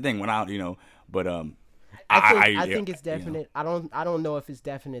definite thing. When I but I think it's definite. I don't know if it's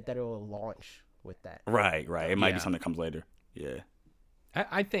definite that it will launch with that. Right. It might be Yeah. something that comes later. Yeah.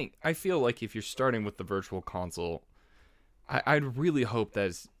 I feel like if you're starting with the Virtual Console, I'd really hope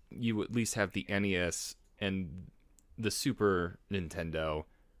that you at least have the NES and the Super Nintendo,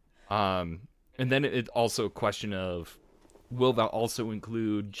 and then it's also a question of will that also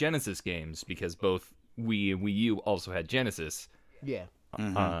include Genesis games, because both Wii and Wii U also had Genesis Yeah.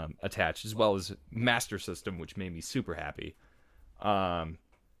 attached, as well as Master System, which made me super happy. Well,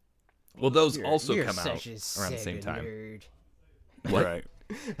 those also you're come out such a around the same Sega time. Nerd. Right.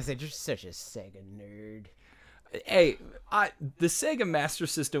 I said you're such a Sega nerd. Hey, the Sega Master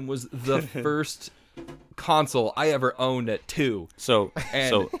System was the first console I ever owned at 2. So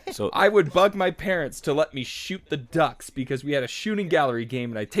And so I would bug my parents to let me shoot the ducks because we had a shooting gallery game,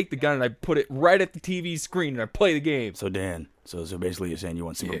 and I'd take the gun and I'd put it right at the TV screen and I'd play the game. so Dan. So basically, you're saying you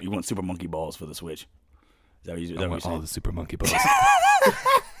want Super Monkey Balls for the Switch. Is that what you're saying? the Super Monkey Balls.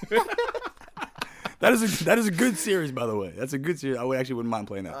 That is a good series, by the way. That's a good series. I wouldn't mind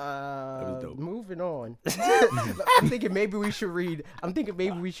playing that. was dope. Moving on. I'm thinking maybe we should read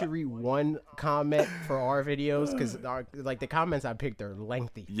one comment for our videos, because like the comments I picked are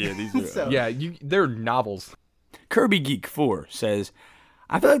lengthy. Yeah, these are. So- Yeah, they're novels. Kirby Geek 4 says,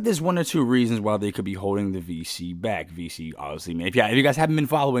 I feel like there's one or two reasons why they could be holding the VC back. VC, obviously, man. If you guys haven't been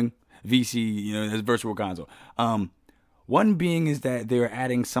following VC, that's Virtual Console. One being is that they're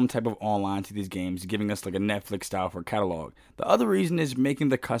adding some type of online to these games, giving us like a Netflix style for catalog. The other reason is making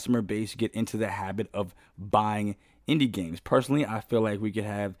the customer base get into the habit of buying indie games. Personally, I feel like we could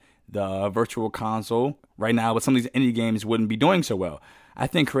have the Virtual Console right now, but some of these indie games wouldn't be doing so well. I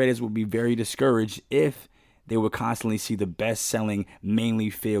think creators would be very discouraged if they would constantly see the best-selling mainly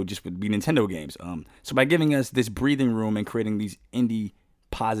fail just with Nintendo games. So by giving us this breathing room and creating these indie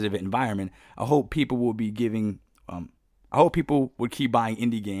positive environment, I hope people will be giving. I hope people would keep buying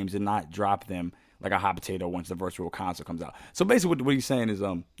indie games and not drop them like a hot potato once the Virtual Console comes out. So basically, what he's saying is,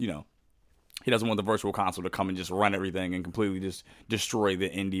 he doesn't want the Virtual Console to come and just run everything and completely just destroy the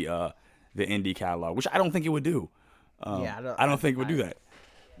indie catalog, which I don't think it would do. Yeah, I don't think it would do that.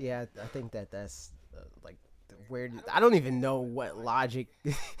 Yeah, I think that's like where I don't even know what logic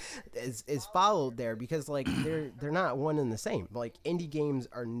is followed there, because like they're not one and the same. Like indie games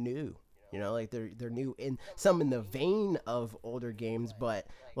are new, like they're new in some in the vein of older games, but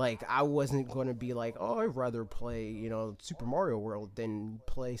like I wasn't going to be like, oh, I'd rather play Super Mario World than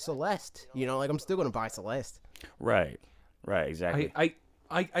play Celeste. Like I'm still going to buy Celeste. Right, exactly.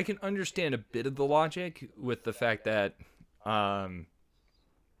 I can understand a bit of the logic with the fact that the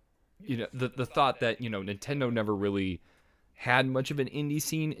thought that Nintendo never really had much of an indie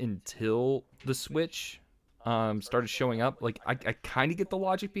scene until the Switch started showing up. Like I kind of get the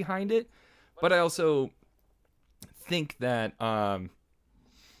logic behind it, but I also think that I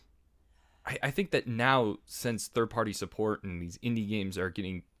think that now, since third-party support and these indie games are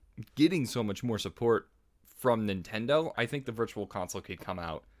getting so much more support from Nintendo, I think the Virtual Console could come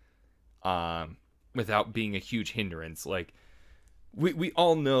out without being a huge hindrance. Like we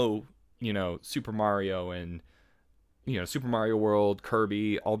all know, Super Mario and Super Mario World,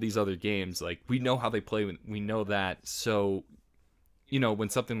 Kirby, all these other games. Like we know how they play. We know that. So when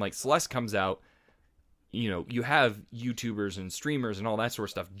something like Celeste comes out, you have YouTubers and streamers and all that sort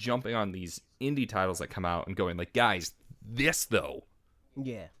of stuff jumping on these indie titles that come out and going like, guys, this though.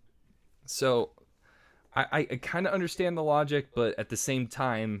 Yeah. So I kind of understand the logic, but at the same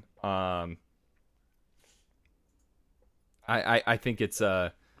time, I think it's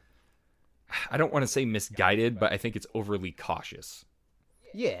I don't want to say misguided, but I think it's overly cautious.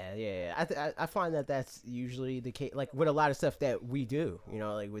 Yeah. I find that that's usually the case, like with a lot of stuff that we do,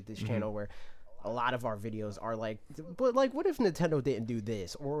 like with this channel, where a lot of our videos are like, but like, what if Nintendo didn't do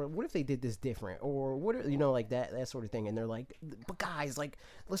this, or what if they did this different, or what if, like that sort of thing. And they're like, but guys, like,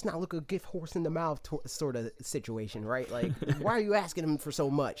 let's not look a gift horse in the mouth sort of situation, right? Like, why are you asking them for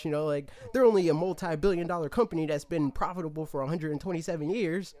so much? Like, they're only a multi-billion-dollar company that's been profitable for 127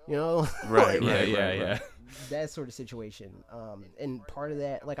 years, Right. Yeah. That sort of situation. And part of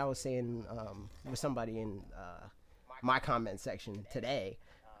that, like I was saying with somebody in my comment section today,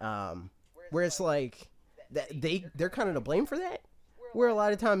 where it's like that they're kind of to blame for that, Where a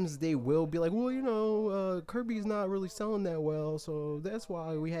lot of times they will be like, well, Kirby's not really selling that well, so that's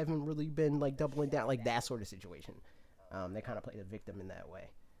why we haven't really been like doubling down, like that sort of situation. They kind of play the victim in that way.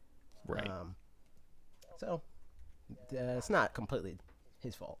 Right. So it's not completely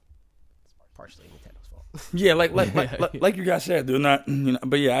his fault. It's partially Nintendo's fault. Yeah, like you guys said, they're not.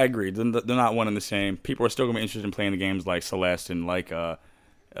 But yeah, I agree. They're not one and the same. People are still gonna be interested in playing the games like Celeste and like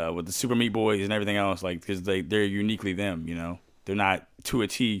with the Super Meat Boys and everything else, like because they're uniquely them. They're not to a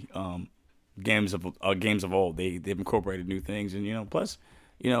T games of old. They've incorporated new things, and plus,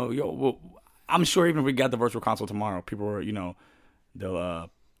 I'm sure even if we got the Virtual Console tomorrow, people are they'll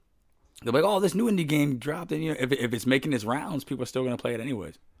be like, oh, this new indie game dropped, and if it's making its rounds, people are still gonna play it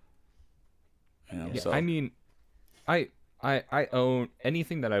anyways. So. I mean, I own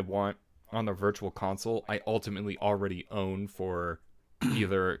anything that I want on the Virtual Console. I ultimately already own for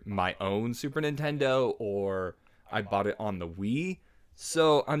either my own Super Nintendo or I bought it on the Wii.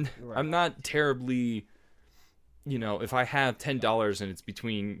 So I'm not terribly, if I have $10 and it's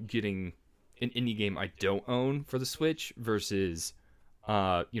between getting an indie game I don't own for the Switch versus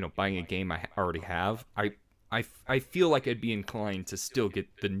buying a game I already have, I feel like I'd be inclined to still get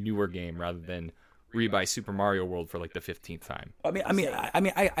the newer game rather than rebuy Super Mario World for like the 15th time.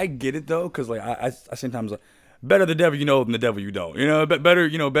 I get it though, because like I sometimes better the devil you know than the devil you don't. Better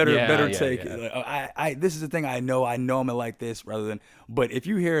take. Yeah. Like, this is the thing I know I'm gonna like this rather than. But if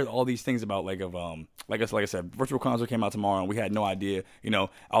you hear all these things about like I said, Virtual Console came out tomorrow and we had no idea. All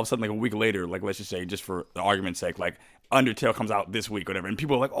of a sudden like a week later, like let's just say just for the argument's sake, like Undertale comes out this week, or whatever, and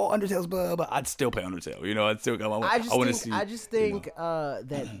people are like, "Oh, Undertale's blah blah." I'd still play Undertale. I'd still go. I just think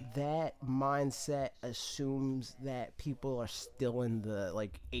that mindset assumes that people are still in the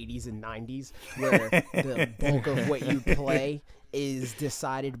like 80s and 90s, where the bulk of what you play is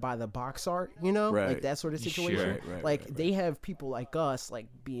decided by the box art. Right. Like that sort of situation. Sure. Right. They have people like us like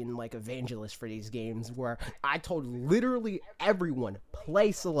being like evangelists for these games, where I told literally everyone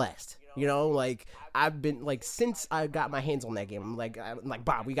play Celeste. Like I've been like since I got my hands on that game, I'm like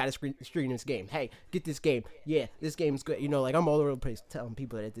Bob, we got to stream this game. Hey, get this game. Yeah, this game's good. Like I'm all over the place telling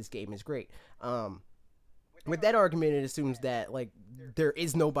people that this game is great. With that argument, it assumes that like there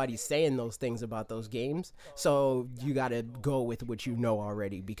is nobody saying those things about those games, so you got to go with what you know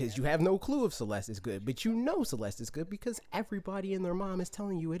already because you have no clue if Celeste is good, but Celeste is good because everybody and their mom is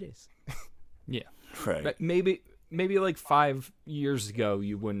telling you it is. Yeah, right. But maybe like 5 years ago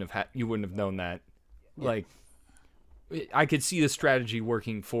you wouldn't have known that. Yeah. Like I could see the strategy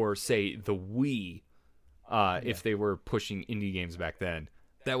working for say the Wii if they were pushing indie games back then.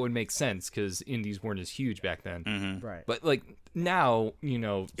 That would make sense because indies weren't as huge back then. Mm-hmm. Right. But like now,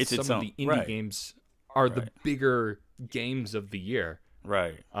 it's some of the indie games are the bigger games of the year.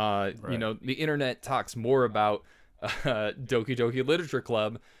 Right. The internet talks more about Doki Doki Literature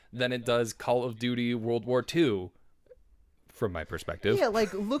Club than it does Call of Duty World War II. From my perspective, yeah,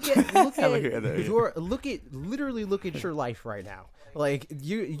 like look at your life right now. Like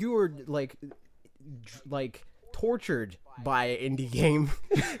you are like tortured by an indie game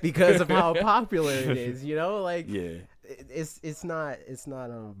because of how popular it is. Like yeah, it's not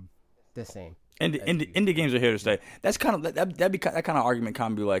the same. Indie games are here to stay. That's kind of that kind of argument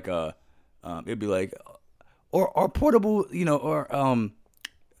kind of be like it'd be like or portable,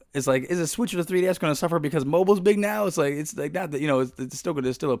 It's like, is a Switch or the 3DS going to suffer because mobile's big now? It's like that. It's still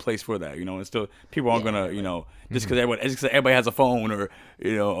there's still a place for that. It's still people aren't gonna just because everybody has a phone or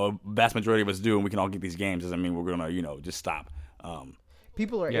a vast majority of us do and we can all get these games doesn't mean we're gonna just stop.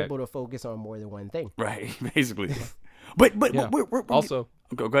 People are able to focus on more than one thing. Right, basically. but we're also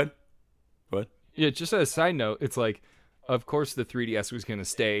go ahead. Yeah, just as a side note, it's like, of course the 3DS was gonna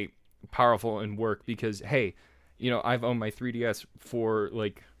stay powerful and work because hey, I've owned my 3DS for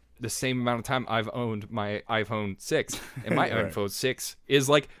like the same amount of time I've owned my iPhone 6, and my right. iPhone 6 is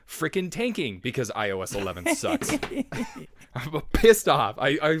like freaking tanking because iOS 11 sucks. I'm pissed off.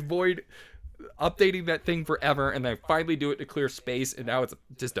 I avoid updating that thing forever, and I finally do it to clear space, and now it's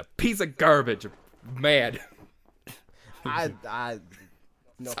just a piece of garbage. Mad. I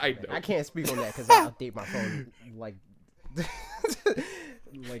can't speak on that because I update my phone like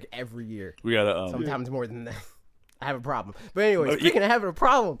like every year. We gotta sometimes more than that. I have a problem. But anyway, speaking of having a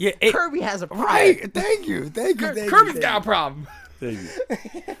problem, Kirby has a problem. Right. Thank you. Kirby's got a problem. Thank you.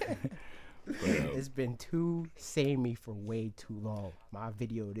 It's been too samey for way too long. My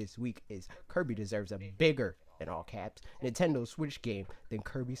video this week is Kirby deserves a bigger, in all caps, Nintendo Switch game than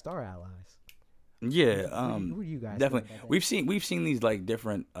Kirby Star Allies. Yeah, what do you guys definitely. We've seen these like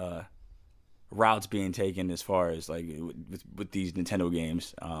different routes being taken as far as like with these Nintendo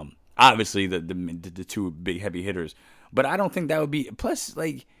games. Obviously the two big heavy hitters, But I don't think that would be. Plus,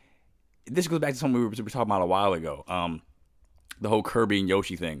 like, this goes back to something we were talking about a while ago. The whole Kirby and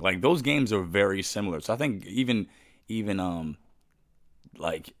Yoshi thing. Like, those games are very similar. So I think even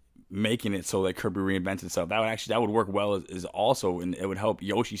like making it so that Kirby reinvents itself, that would work well as also, and it would help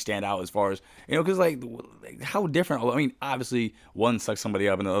Yoshi stand out as far as, because like how different. I mean, obviously one sucks somebody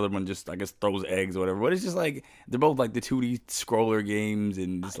up and the other one just, I guess, throws eggs or whatever. But it's just like they're both like the 2D scroller games,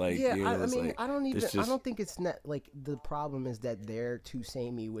 and it's like I mean, like, I don't think it's not like the problem is that they're too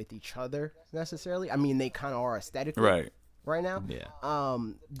samey with each other necessarily. I mean, they kind of are aesthetically right now. Yeah.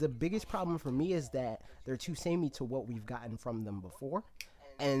 The biggest problem for me is that they're too samey to what we've gotten from them before,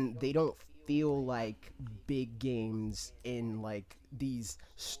 and they don't feel like big games in like these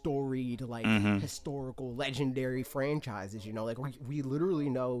storied, like historical, legendary franchises. Like we literally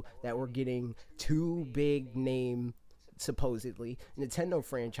know that we're getting two big name, supposedly, Nintendo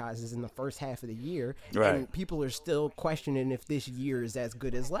franchises in the first half of the year, and people are still questioning if this year is as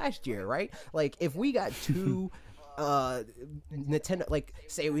good as last year, right? Like, if we got two Nintendo, like,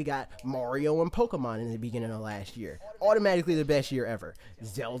 say we got Mario and Pokemon in the beginning of last year, automatically the best year ever.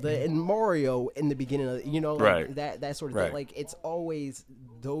 Zelda and Mario in the beginning of, like, that sort of thing. Like, it's always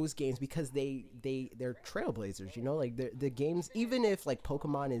those games because they're trailblazers, like the games, even if like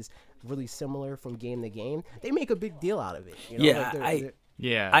Pokemon is really similar from game to game, they make a big deal out of it.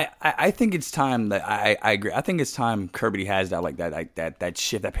 I think it's time that I agree. I think it's time Kirby has that, like, that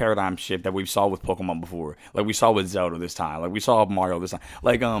shift, that paradigm shift that we saw with Pokemon before, like we saw with Zelda this time, like we saw Mario this time.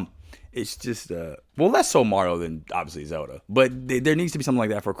 Like, it's just less so Mario than obviously Zelda, but there needs to be something like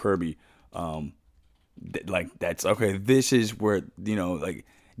that for Kirby. Like, that's okay. This is where, like,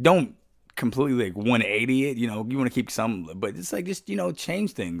 don't completely like 180 it. You want to keep some, but it's like just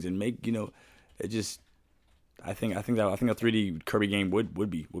change things and make it just. I think a 3D Kirby game would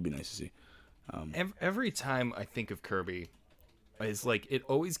be nice to see. Every time I think of Kirby, it's like it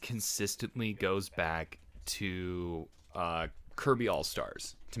always consistently goes back to Kirby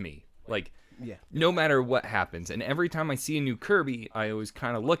All-Stars to me. Like, no matter what happens, and every time I see a new Kirby, I always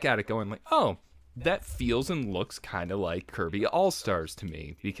kind of look at it going like, oh, that feels and looks kind of like Kirby All-Stars to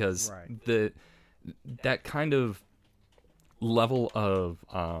me, because that kind of level of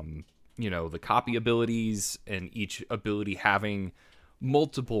the copy abilities and each ability having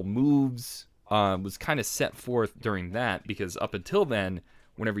multiple moves was kind of set forth during that, because up until then,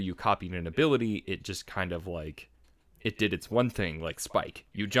 whenever you copied an ability, it just kind of like, it did its one thing, like Spike.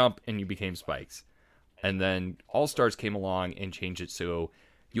 You jump and you became Spikes. And then All-Stars came along and changed it so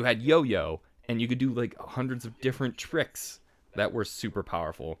you had Yo-Yo, and you could do like hundreds of different tricks that were super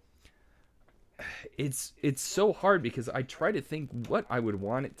powerful. It's so hard because I try to think what I would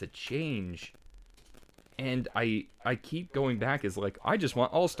want it to change, and I keep going back as like, I just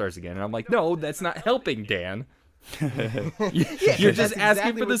want All-Stars again, and I'm like, no, that's not helping, Dan. You're just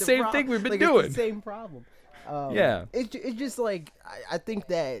asking for the same thing we've been doing. It's the same problem. It's just like, I think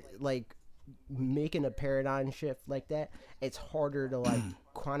that like making a paradigm shift like that, it's harder to like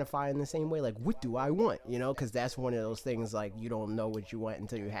quantify in the same way. Like, what do I want? Because that's one of those things, like, you don't know what you want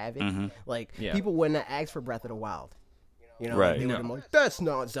until you have it. Like, people wouldn't have asked for Breath of the Wild. Like, they would have been like, that's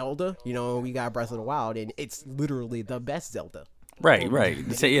not Zelda. We got Breath of the Wild, and it's literally the best Zelda. Right.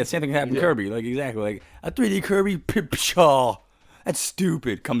 Same thing happened to Kirby. Like, exactly. Like, a 3D Kirby, pshaw. That's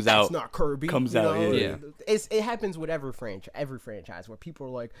stupid. Comes out. That's not Kirby. Comes out. Yeah. It happens with every franchise where people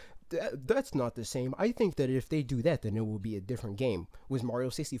are like, that's not the same. I think that if they do that, then it will be a different game. Was Mario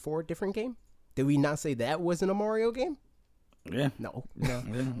 64 a different game? Did we not say that wasn't a Mario game? Yeah. No.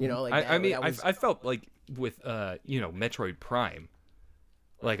 Like I felt like with Metroid Prime,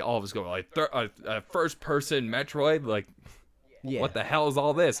 like all of us going like first person Metroid, like. Yeah. What the hell is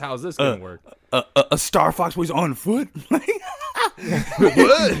all this? How is this gonna work? A Star Fox was on foot. What?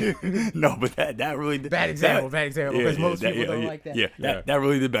 No, but that really did. Bad example. Because most people don't like that. Yeah, that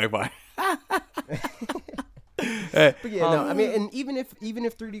really did backfire. But yeah, no. I mean, and even if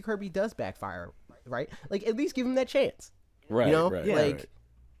 3D Kirby does backfire, right? Like, at least give him that chance. Right. Right. Like,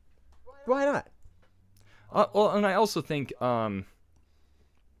 why not? Well, and I also think one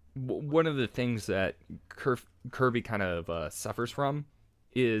of the things that Kirby kind of suffers from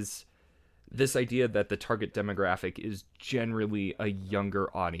is this idea that the target demographic is generally a younger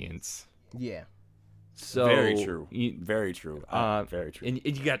audience. Yeah. So very true. Very true. Very true. And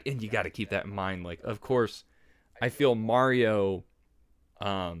you got to keep that in mind. Like, of course, I feel Mario,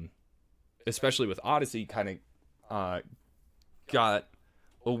 especially with Odyssey, kind of got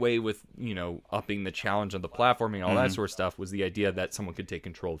away with, upping the challenge of the platforming and all that sort of stuff, was the idea that someone could take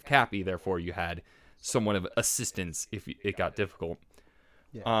control of Cappy, therefore you had somewhat of assistance if it got difficult.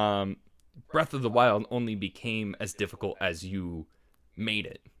 Yeah. Breath of the Wild only became as difficult as you made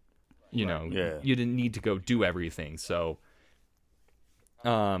it. You know, you didn't need to go do everything. So,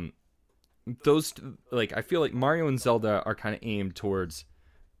 those, like, I feel like Mario and Zelda are kind of aimed towards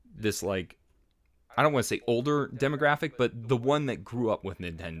this, like, I don't want to say older demographic, but the one that grew up with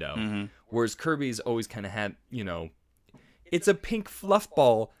Nintendo. Mm-hmm. Whereas Kirby's always kind of had, you know, it's a pink fluff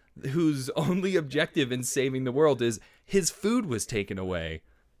ball whose only objective in saving the world is his food was taken away.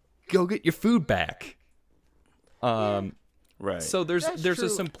 Go get your food back. Right. So there's true. a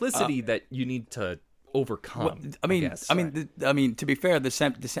simplicity that you need to overcome. Well, I mean, to be fair, I see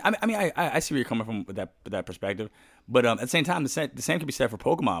where you're coming from with that perspective, but at the same time, the same can be said for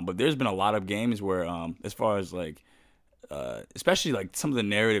Pokemon. But there's been a lot of games where, as far as like, especially like some of the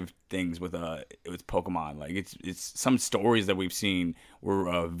narrative things with Pokemon, like it's some stories that we've seen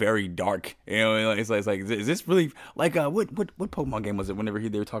were very dark. You know, it's like is this really like what Pokemon game was it? Whenever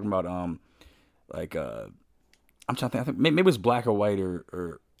they were talking about I'm trying to think. I think maybe it was Black or White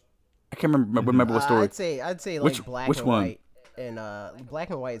or I can't remember what story. I'd say like Black and one? White, and Black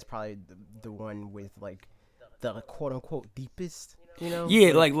and White is probably the one with like the quote unquote deepest, you know?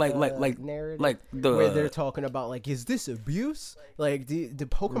 Yeah, like narrative, like the where they're talking about like, is this abuse? Like, do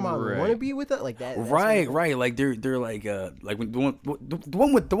Pokemon want to be with it? Like that? Right. Like they're like when the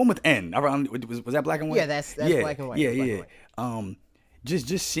one with N. Was that Black and White? Yeah, that's Black and White. Yeah.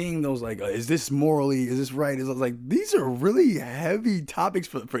 Just seeing those, like, is this right? Is like, these are really heavy topics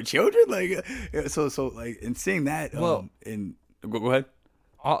for children. Like, so like, and seeing that, go ahead.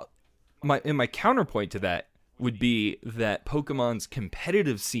 My counterpoint to that would be that Pokemon's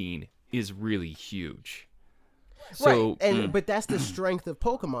competitive scene is really huge. So, right, but that's the strength of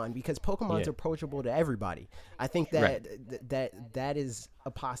Pokemon, because Pokemon's approachable to everybody. I think that that is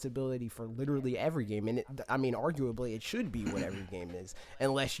a possibility for literally every game, and arguably it should be what every game is,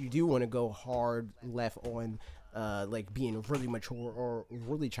 unless you do want to go hard left on like being really mature or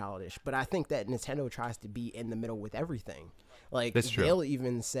really childish. But I think that Nintendo tries to be in the middle with everything. Like, they'll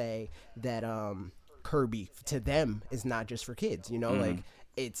even say that Kirby to them is not just for kids, you know, like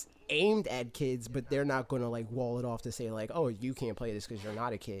it's aimed at kids, but they're not going to like wall it off to say like, oh, you can't play this because you're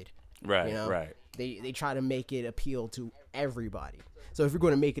not a kid. Right, you know? right. They try to make it appeal to everybody. So if you're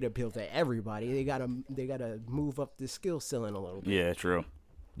going to make it appeal to everybody, they gotta move up the skill ceiling a little bit. Yeah, true.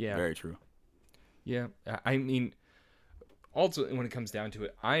 Yeah, very true. Yeah, I mean, also when it comes down to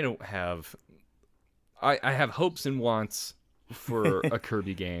it, I have hopes and wants for a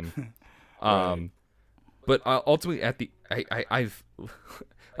Kirby game. But ultimately, I've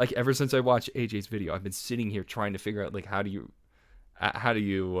like, ever since I watched AJ's video, I've been sitting here trying to figure out like how do you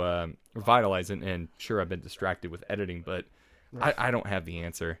revitalize it. And sure, I've been distracted with editing, but I don't have the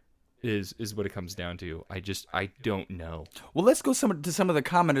answer. Is what it comes down to. I don't know. Well, let's go to some of the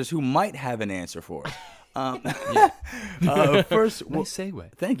commenters who might have an answer for it. First, nice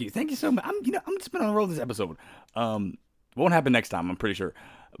segue. Thank you so much. I'm just been on the road this episode. Won't happen next time, I'm pretty sure.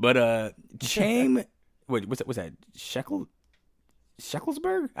 But Chame. Wait, what's that?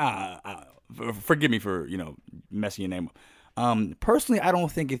 Shekelsberg? Forgive me for, messing your name up. Personally, I don't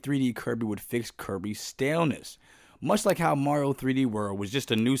think a 3D Kirby would fix Kirby's staleness. Much like how Mario 3D World was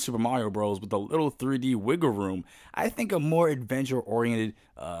just a new Super Mario Bros. With a little 3D wiggle room, I think a more adventure-oriented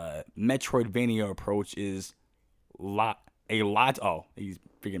Metroidvania approach is a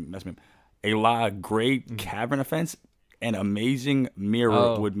great cavern offense and amazing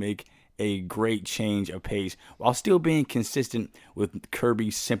mirror would make a great change of pace while still being consistent with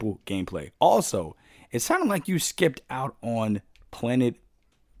Kirby's simple gameplay. Also, it sounded like you skipped out on Planet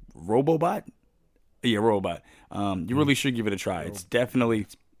Robobot. Yeah, Robot. You really should give it a try. It's definitely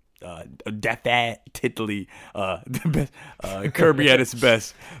the best Kirby at its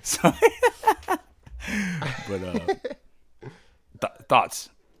best. So, but thoughts.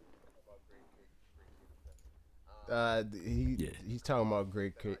 He's talking about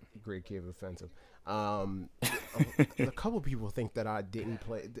Great Cave Offensive. A couple people think that I didn't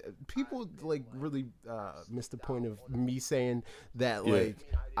play. People like really missed the point of me saying that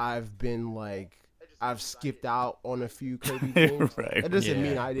I've skipped out on a few Kirby games. Right. That doesn't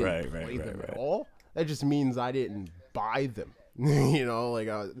mean I didn't play them at all. That just means I didn't buy them.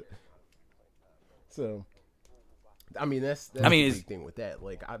 So. I mean, that's the big thing with that.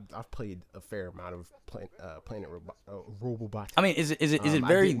 Like, I've played a fair amount of Planet Robobot. I mean, is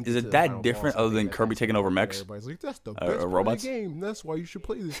it that different other than Kirby taking over mechs? Everybody's like, that's the best part of the game. That's why you should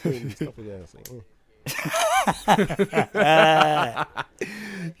play this game and stuff like that. It's like,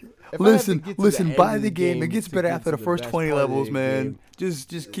 Listen, get to listen. the Buy end of the game. It gets to better get after to the first best 20 part of levels, the man. game,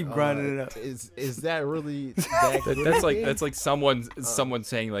 Just keep grinding it up. Is that really that good? That's of a like game? that's like someone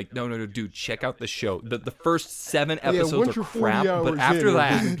saying like, no, dude, check out the show. The first 7 episodes once are you're 40 crap, but hours after in, it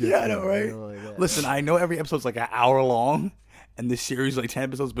that, really gets Yeah, I know, better, right? you know, like that. Listen, I know every episode's like an hour long, and the series is like 10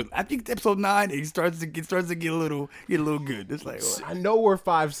 episodes. But I think episode 9, it starts to get a little good. It's like, I know we're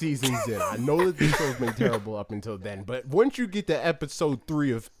 5 seasons in. I know that the show's been terrible up until then, but once you get to episode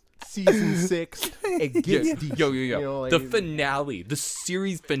 3 of season 6, it gets deep. yo. You know, like, The finale, the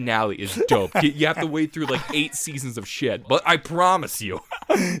series finale is dope. You have to wait through like 8 seasons of shit, but I promise you.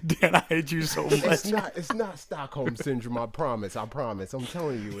 Dan, I hate you so much. it's not Stockholm syndrome. I promise. I'm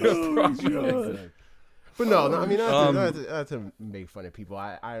telling you. But no, I mean, not to make fun of people.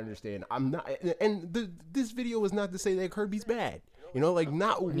 I understand. I'm not, and this video was not to say that Kirby's bad. You know, like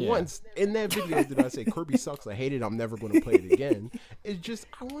not once in that video did I say Kirby sucks. I hate it. I'm never going to play it again. It's just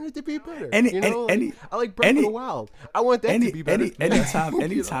I want it to be better. I like Breath of the Wild. I want that to be better.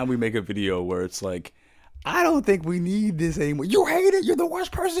 Anytime we make a video where it's like, I don't think we need this anymore. You hate it. You're the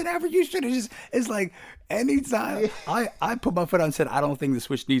worst person ever. You should have just. It's like anytime I put my foot out and said I don't think the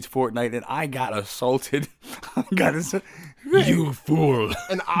Switch needs Fortnite, and I got assaulted. You fool.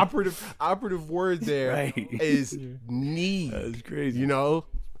 An operative word there is Right. need. That's crazy. You know,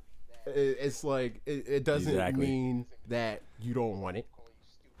 it's like it doesn't Exactly. mean that you don't want it,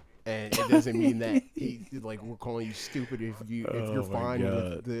 and it doesn't mean that like we're calling you stupid if you're fine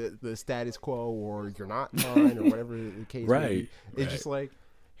with the status quo or you're not fine or whatever the case may be. It's just like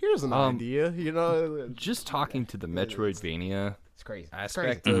here's an idea. You know, Just talking to the Metroidvania it's crazy.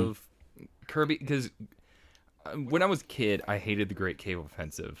 aspect of Kirby, because when I was a kid, I hated the Great Cave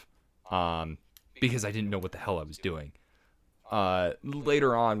Offensive, because I didn't know what the hell I was doing.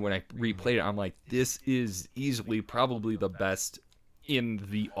 Later on, when I replayed it, I'm like, this is easily probably the best in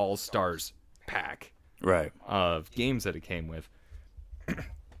the All-Stars pack Right. of games that it came with.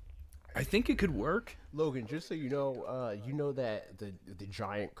 I think it could work. Logan, just so you know that the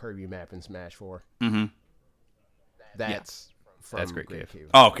giant Kirby map in Smash 4. Mm-hmm. That's from That's Great Cave.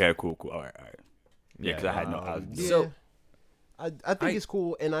 Oh, okay. Cool. All right. Yeah, because I had no. Yeah. So- I think it's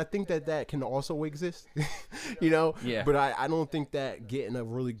cool, and I think that can also exist, you know. Yeah. But I don't think that getting a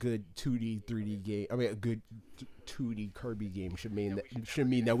really good 2D, 3D game, I mean a good 2D Kirby game should mean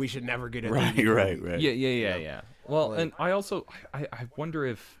that we should never get a 3D Kirby. Right. Yeah. Well, and I also I wonder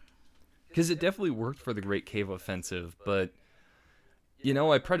if, because it definitely worked for the Great Cave Offensive, but you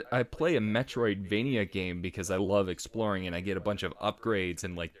know, I play a Metroidvania game because I love exploring and I get a bunch of upgrades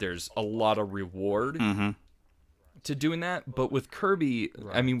and like there's a lot of reward to doing that. But with Kirby,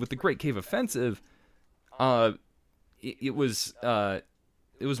 I mean, with the Great Cave Offensive, it was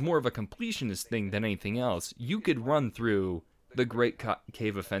more of a completionist thing than anything else. You could run through the Great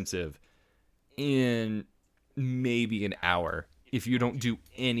Cave Offensive in maybe an hour if you don't do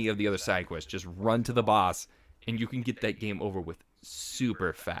any of the other side quests. Just run to the boss and you can get that game over with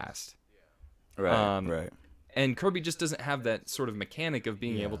super fast. Right. And Kirby just doesn't have that sort of mechanic of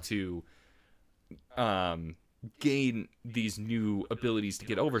being able to gain these new abilities to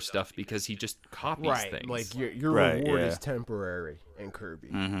get over stuff because he just copies things. Like your Right, reward yeah. is temporary in Kirby.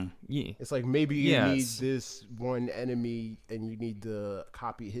 Yeah. It's like maybe you need Yes. this one enemy and you need to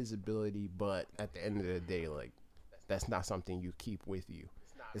copy his ability, but at the end of the day, like that's not something you keep with you.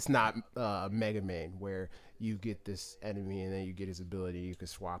 It's not Mega Man where you get this enemy and then you get his ability. You can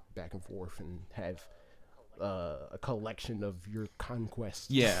swap back and forth and have a collection of your conquests.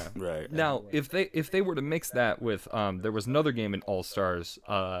 Yeah. Right. Now, if they were to mix that with there was another game in All Stars,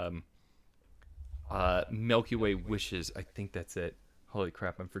 Milky Way Wishes. I think that's it. Holy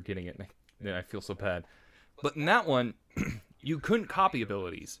crap, I'm forgetting it. And I feel so bad. But in that one, you couldn't copy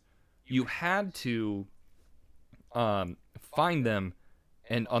abilities. You had to find them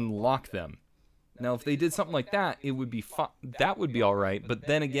and unlock them. Now, if they did something like that, it would be that would be all right. But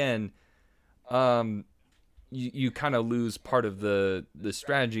then again, you kind of lose part of the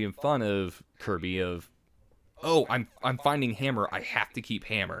strategy and fun of Kirby of, oh, I'm finding Hammer, I have to keep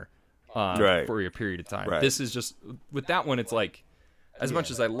Hammer for a period of time. Right. This is just, with that one, it's like, as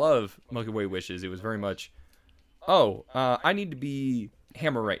much as I love Milky Way Wishes, it was very much, I need to be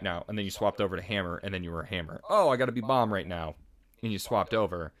Hammer right now, and then you swapped over to Hammer, and then you were Hammer. Oh, I gotta be Bomb right now, and you swapped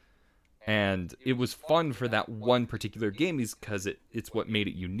over. And it was fun for that one particular game because it's what made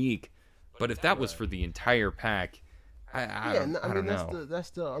it unique. But if that was for the entire pack, I don't know.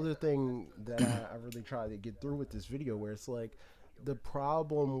 That's the other thing that I really try to get through with this video, where it's like the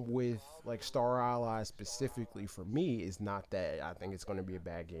problem with like Star Allies specifically for me is not that I think it's going to be a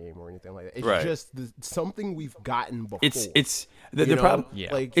bad game or anything like that. It's just something we've gotten before. It's the problem.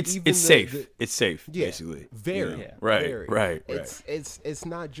 Yeah. Like It's even safe. It's safe, yeah, basically. very, You know? Yeah. Right. very. Right. It's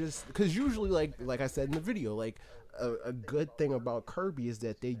not just because usually like I said in the video, like a good thing about Kirby is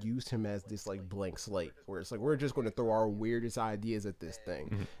that they used him as this like blank slate, where it's like we're just going to throw our weirdest ideas at this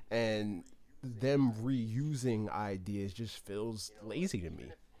thing, and them reusing ideas just feels lazy to me.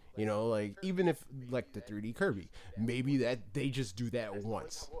 You know, like even if like the 3D Kirby, maybe that they just do that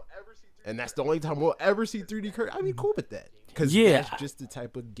once, and that's the only time we'll ever see 3D Kirby. I'd be cool with that because Yeah. that's just the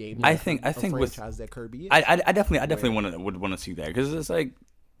type of game. I think with franchise that Kirby is. I definitely would want to see that because it's like,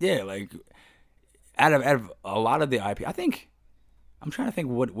 yeah, like out of a lot of the IP, I think I'm trying to think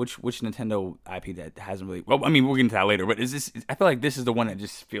which Nintendo IP that hasn't really. Well, I mean, we'll get into that later, but is this? I feel like this is the one that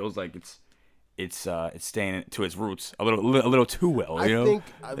just feels like it's staying to its roots a little too well. You know?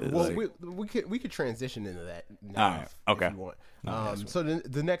 think Like- we could transition into that now. All right, okay. If you want. So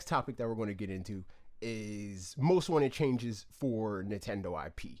the next topic that we're going to get into is most wanted changes for Nintendo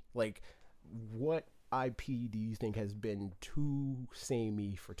IP. Like, what IP do you think has been too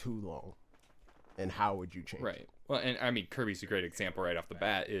samey for too long, and how would you change? Right. Well, and I mean, Kirby's a great example right off the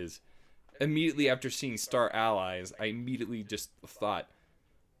bat. Is immediately after seeing Star Allies, I immediately just thought,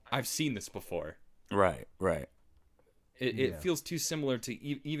 I've seen this before. Right. It feels too similar to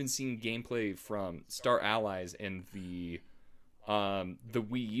even seeing gameplay from Star Allies and the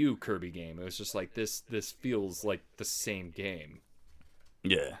Wii U Kirby game. It was just like this feels like the same game.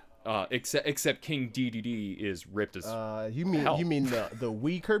 Yeah. Except King DDD is ripped as You mean the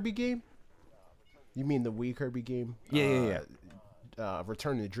Wii Kirby game? You mean the Wii Kirby game? Yeah.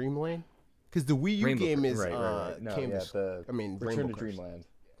 Return to Dreamland. Because the Wii U Rainbow- game is right. No, Canvas. yeah, Return Return to Curse. Dreamland.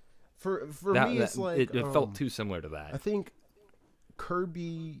 For me, it's like it felt too similar to I that. think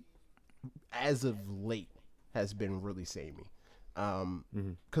Kirby, as of late, has been really samey.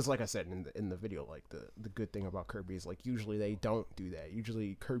 Because like I said in the video, like the good thing about Kirby is like usually they don't do that.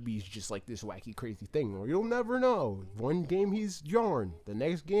 Usually Kirby's just like this wacky crazy thing where you'll never know. One game he's yarn, the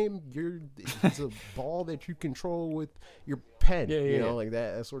next game it's a ball that you control with your pen. You know, like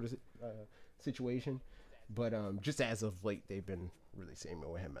that sort of situation. But just as of late, they've been really samey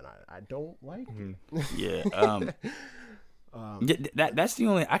with him, and I don't like it. Yeah. Yeah, that's the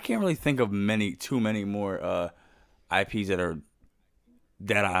only. I can't really think of too many more IPs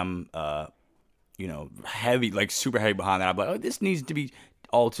that I'm heavy, like super heavy behind that. I'm like, oh, this needs to be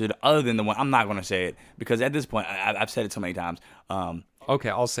altered. Other than the one, I'm not going to say it because at this point, I've said it so many times. Okay,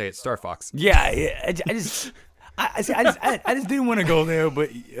 I'll say it. Star Fox. Yeah, I just. I just didn't want to go there, but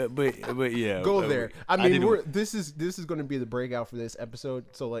yeah. Go there. I mean, didn't- this is going to be the breakout for this episode.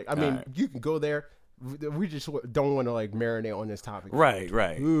 So like, I mean, right. you can go there. We just don't want to like marinate on this topic. Right.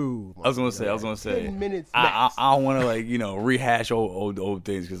 Ooh, I was gonna say. 10 minutes. I max. don't want to rehash old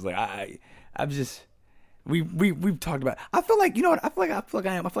things because I'm just we've talked about. I feel like I feel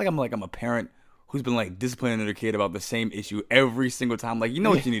like I'm a parent who's been like disciplining their kid about the same issue every single time. Like,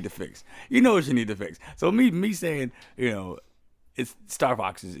 what you need to fix. So me saying it's Star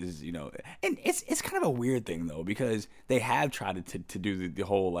Fox is and it's kind of a weird thing though because they have tried to do the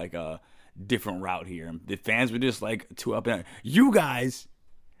whole like different route here. The fans were just like too up in. You guys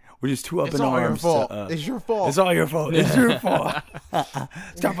were just too up It's in all your arms. fault. It's your fault. It's all your fault. It's your fault.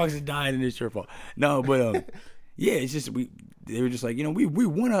 Star Fox is dying, and it's your fault. No, but yeah, it's just they were just like we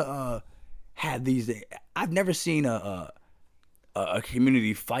want to have these. I've never seen a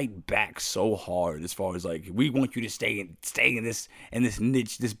community fight back so hard as far as like we want you to stay in this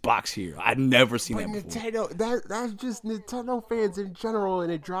niche, this box here. I've never seen But that before. Nintendo, that's just Nintendo fans in general,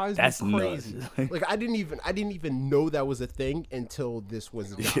 and it drives me crazy. nuts. Like I didn't even know that was a thing until this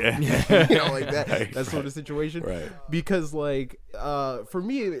was announced. Yeah. Like that Right, sort of situation. Right. Because like for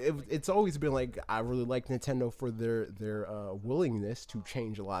me, it's always been like I really like Nintendo for their willingness to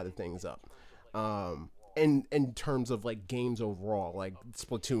change a lot of things up. In terms of like games overall, like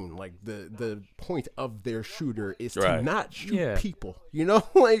Splatoon, like the point of their shooter is to Right. not shoot Yeah. people,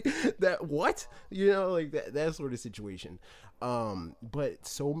 like that. What like that sort of situation. But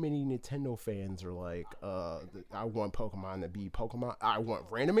so many Nintendo fans are like, I want Pokemon to be Pokemon. I want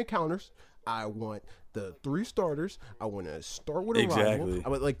random encounters. I want the 3 starters. I want to start with a Exactly.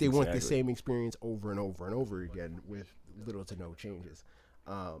 rival. Like they want the Exactly. same experience over and over and over again with little to no changes.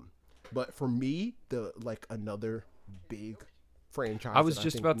 But for me, another big franchise. I was that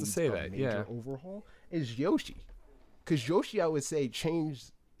just think about to needs say a that, major yeah. overhaul is Yoshi, because Yoshi, I would say,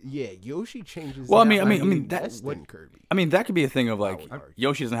 changed Yoshi changes. Well, I that mean, way that- less than Kirby. I mean, that could be a thing of like would argue.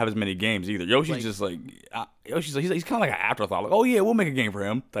 Yoshi doesn't have as many games either. Yoshi's Like- just like Yoshi's like, he's kind of like an afterthought. Like, oh yeah, we'll make a game for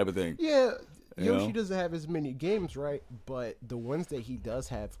him type of thing. Yeah, You Yoshi know? doesn't have as many games, right? But the ones that he does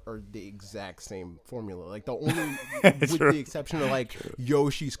have are the exact same formula. Like the only, with True. the exception of like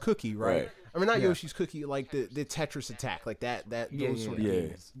Yoshi's Cookie, right? Right. I mean, not Yoshi's Cookie, like the Tetris Attack, like that those sort of yeah.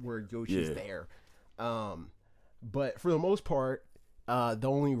 games where Yoshi's Yeah. there. But for the most part, the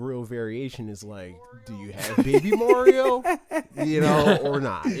only real variation is like, do you have Baby Mario, or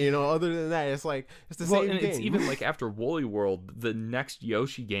not? Other than that, it's like it's the Well, same and game. it's even like after Woolly World, the next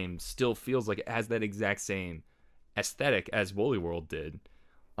Yoshi game still feels like it has that exact same aesthetic as Woolly World did.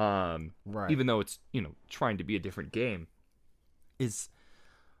 Right. Even though it's trying to be a different game, it's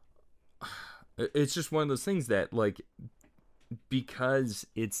just one of those things that like, because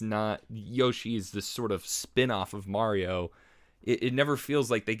it's not Yoshi is this sort of spin-off of Mario, it never feels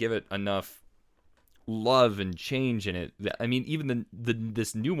like they give it enough love and change in it. I mean, even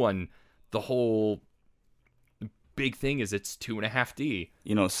this new one, the whole big thing is it's 2.5D.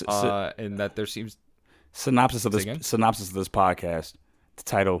 And that there seems Synopsis of Say again? this podcast. The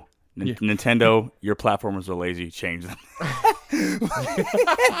title: Nintendo, your platformers are lazy. Change them.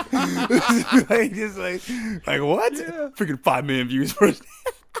 like, just like what? Freaking 5 million views for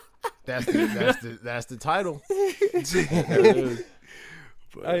that's the title.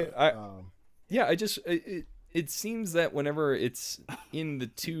 it seems that whenever it's in the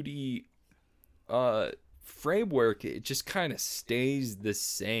 2D framework, it just kind of stays the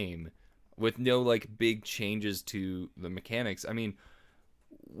same with no like big changes to the mechanics. I mean,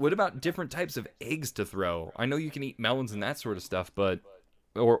 what about different types of eggs to throw? I know you can eat melons and that sort of stuff, but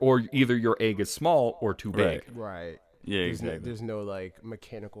or either your egg is small or too big. Right. Yeah, There's exactly. there's no like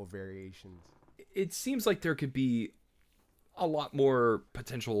mechanical variations. It seems like there could be a lot more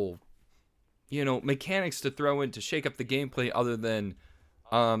potential, mechanics to throw in to shake up the gameplay other than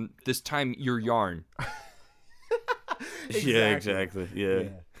this time your yarn. Yeah, exactly. Yeah.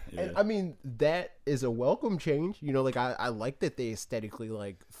 And I mean, that is a welcome change. Like I like that they aesthetically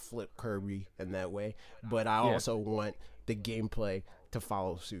like flip Kirby in that way, but I also want the gameplay to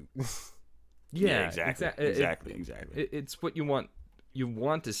follow suit. Yeah, exactly. It's what you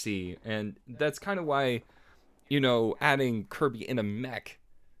want to see, and that's kind of why, adding Kirby in a mech,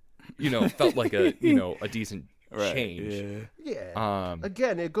 felt like a a decent change. Yeah.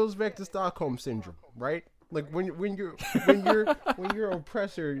 Again, it goes back to Stockholm syndrome, right? Like when your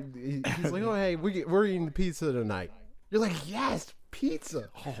oppressor, he's like, oh hey, we're eating pizza tonight. You're like, yes, pizza.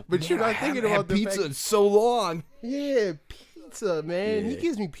 But you're not thinking about the pizza fact, in so long. yeah, pizza, man. He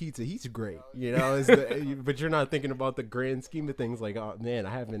gives me pizza. He's great. But you're not thinking about the grand scheme of things. Like, oh man, I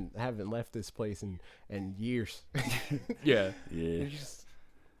haven't left this place in years. Yeah. It's just,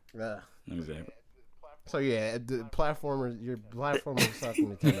 Exactly. So yeah, the platformers, your platformers stuff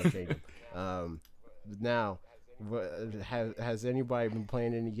in Nintendo changing. Now, has anybody been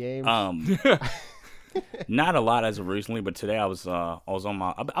playing any games? Not a lot as of recently, but today I was on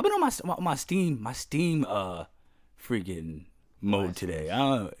my I've been on my Steam freaking mode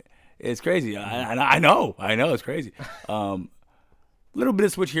today. It's crazy. I know it's crazy. Little bit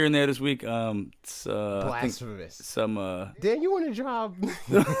of Switch here and there this week. It's, I think Blasphemous. some Dan, you want a job?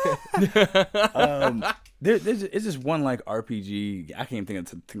 there's this one like RPG. I can't even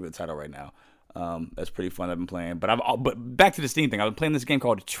think of the title right now. That's pretty fun. I've been playing, but back to the Steam thing. I've been playing this game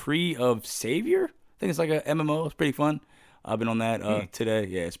called Tree of Savior. I think it's like a MMO. It's pretty fun. I've been on that today.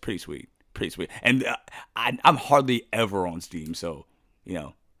 Yeah, it's pretty sweet. And I'm hardly ever on Steam, so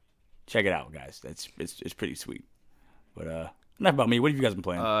check it out, guys. It's pretty sweet. But enough about me. What have you guys been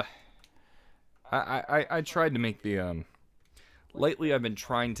playing? I tried to make the lately I've been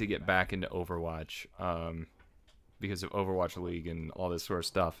trying to get back into Overwatch because of Overwatch League and all this sort of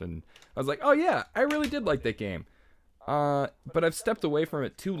stuff, and I was like, oh yeah, I really did like that game, but I've stepped away from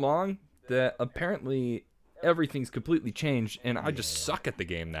it too long that apparently everything's completely changed and I just suck at the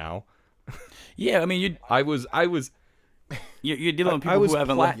game now. Yeah, I mean you're dealing with people who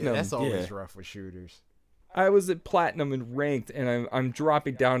haven't platinum. That's always rough with shooters. I was at platinum and ranked, and I'm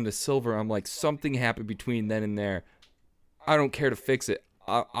dropping down to silver. I'm like, something happened between then and there. I don't care to fix it.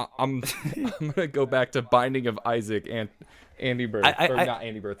 I'm gonna go back to Binding of Isaac and Angry Birth, not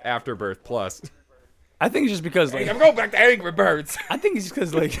Angry Birth, Afterbirth Plus. I think it's just because like I'm going back to Angry Birds. I think it's just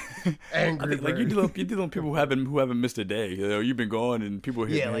because like Angry like you're dealing with people who haven't missed a day. You've been going and people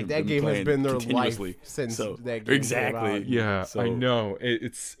here. Yeah, like that game has been their life since so, that game exactly. came out. Yeah, So- I know.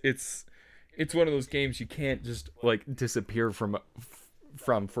 It's one of those games you can't just like disappear from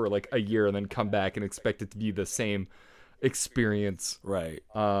for like a year and then come back and expect it to be the same experience. Right.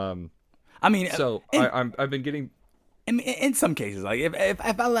 I mean, so I've been getting. In some cases, like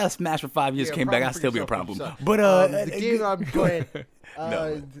if I left Smash for 5 years, Yeah, came back, problem I'd for still be a yourself, problem. yourself. But the game I'm playing,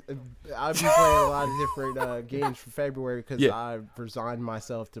 No. I've been playing a lot of different games for February because Yeah. I've resigned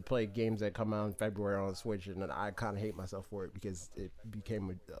myself to play games that come out in February on Switch, and I kind of hate myself for it because it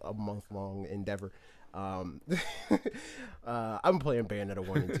became a month-long endeavor. I'm playing Bayonetta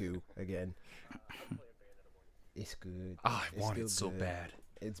 1 and 2 again. It's good. I It's want it still so good. bad.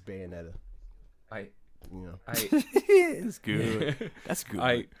 It's Bayonetta, I you know. it's good. That's good.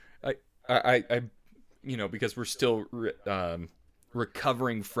 I because we're still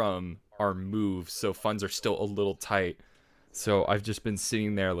recovering from our move, so funds are still a little tight. So I've just been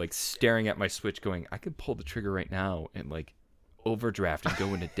sitting there like staring at my Switch, going, I could pull the trigger right now and like overdraft and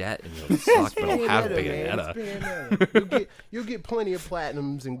go into debt, and it'll suck, but I'll have man. Bayonetta. It's Bayonetta. You'll get plenty of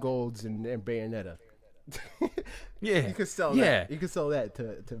platinums and golds and Bayonetta. Yeah, You could sell yeah. that. You could sell that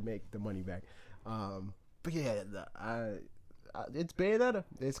to make the money back. But yeah, it's Bayonetta.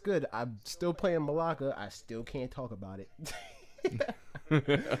 It's good. I'm still playing Malacca. I still can't talk about it.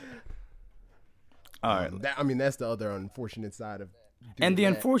 All right. That's the other unfortunate side of And the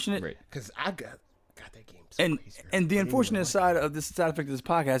doing that. unfortunate Right. Because I got that game. So and crazy. and the I don't even unfortunate like side of this side effect of this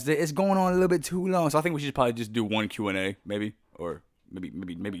podcast is that it's going on a little bit too long. So I think we should probably just do one Q&A, maybe, or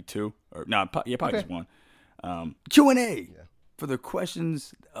maybe two, or no, probably Okay. just one. Q&A for the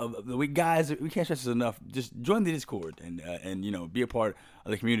questions of the week, guys. We can't stress this enough. Just join the Discord and be a part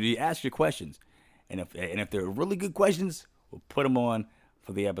of the community. Ask your questions, and if they're really good questions, we'll put them on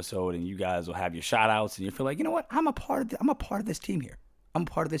for the episode, and you guys will have your shout outs, and you feel like, you know what, I'm a part of this team here. I'm a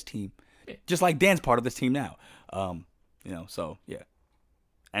part of this team, just like Dan's part of this team now. So yeah,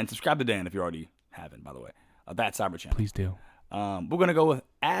 and subscribe to Dan if you already haven't, by the way. That Cyber Channel. Please do. We're gonna go with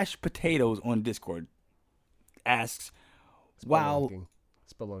Ash Potatoes on Discord. Asks, wow,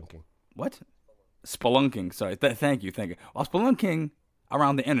 Spelunking. what? Spelunking. Sorry, thank you. While spelunking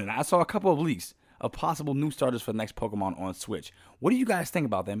around the internet, I saw a couple of leaks of possible new starters for the next Pokemon on Switch. What do you guys think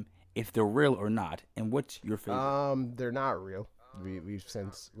about them? If they're real or not, and what's your favorite? They're not real. We've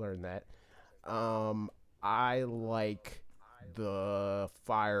since learned that. I like the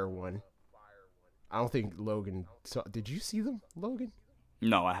fire one. I don't think Logan saw. Did you see them, Logan?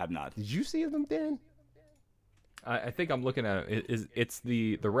 No, I have not. Did you see them, Dan? I think I'm looking at it. It's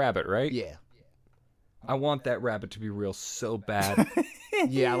the rabbit, right? Yeah. I want that rabbit to be real so bad.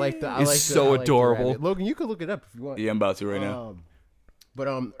 Yeah, I like the. I It's like so I like the adorable. rabbit. Logan, you could look it up if you want. Yeah, I'm about to right now. But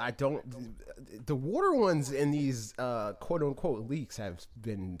I don't. The water ones in these quote unquote leaks have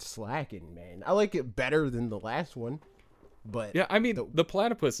been slacking, man. I like it better than the last one, but Yeah, I mean the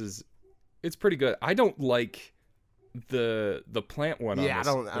platypus it's pretty good. I don't like the plant one. yeah,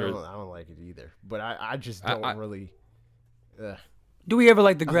 on I this. don't like it either. But I just don't really. Do we ever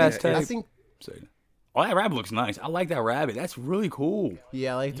like the grass type? I think Oh, that rabbit looks nice. I like that rabbit. That's really cool.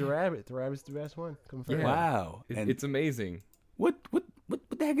 yeah, I like the rabbit. The rabbit's the best one. Confirmed. Wow. And It's amazing. what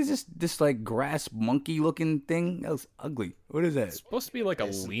the heck is this? This like grass monkey looking thing? That was ugly. What is that? It's supposed to be like a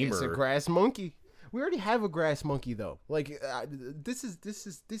lemur. It's a grass monkey. We already have a grass monkey though. Like this is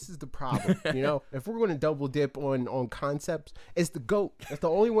the problem. You know, if we're going to double dip on concepts, it's the goat. That's the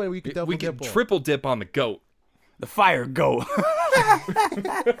only one we could double We dip could on. triple dip on the goat. The fire goat.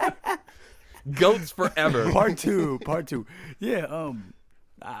 Goats forever. part two. Yeah.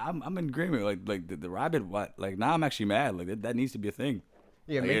 I'm in agreement. Like the rabbit. What? Like now I'm actually mad. Like that needs to be a thing.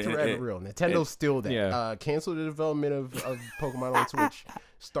 Yeah, Like, make the rabbit real. Nintendo's still that. Yeah. Cancel the development of Pokemon on Switch.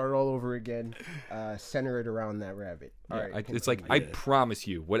 Start all over again. Center it around that rabbit. All Yeah, right. it's like I promise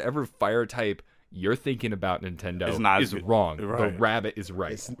you, whatever fire type you're thinking about Nintendo It's not is good. wrong. Right. The rabbit is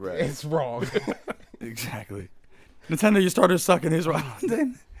right. it's wrong. Exactly. Nintendo, your starter's sucking his wrong.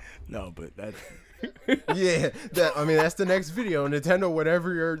 No, but that. Yeah, that's the next video. Nintendo,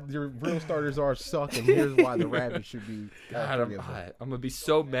 whatever your real starters are, suck, and here's why the rabbit should be. God, I'm gonna be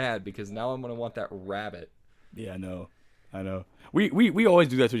so mad because now I'm gonna want that rabbit. Yeah, I know. We always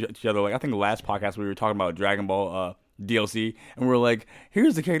do that to each other. Like I think the last podcast we were talking about Dragon Ball DLC, and we're like,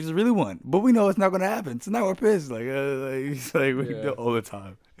 here's the characters I really want, but we know it's not gonna happen, so now we're pissed. Like we do it all the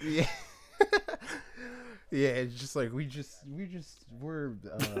time. Yeah. Yeah, it's just like we're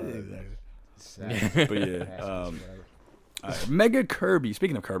sad. But yeah, Mega Kirby.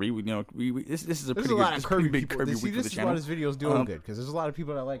 Speaking of Kirby, this is a There's pretty a lot good, of this Kirby pretty big people. Kirby See, week for this the is channel. why this video's doing good because there's a lot of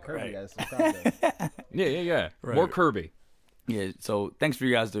people that like Kirby. Right. That's the problem. Yeah. Right. More Kirby. Yeah, so thanks for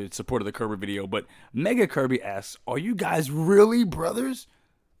you guys the support of the Kirby video. But Mega Kirby asks, "Are you guys really brothers?"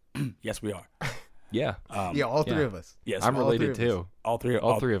 Yes, we are. Yeah. Yeah, all three yeah. of us. Yes, I'm all related three of us. too. all three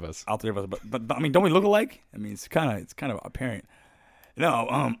All three of us. all three of us. But I mean, don't we look alike? I mean, it's kind of apparent.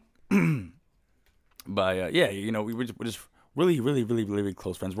 No, but yeah, you know, we're just really, really, really, really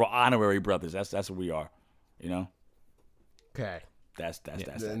close friends. We're honorary brothers. That's what we are. You know, Okay. that's that. Now,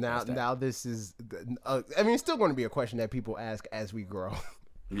 That's that. now this is. I mean, it's still going to be a question that people ask as we grow.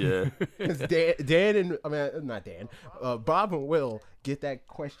 Yeah. 'Cause not Dan. Bob and Will get that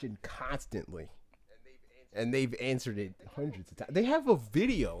question constantly, and they've answered it hundreds of times. They have a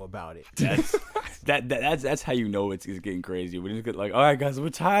video about it. That's how you know it's getting crazy. We just get like, all right, guys, we're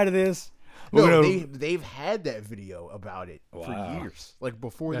tired of this. No, We're gonna- they've had that video about it for Wow. years. Like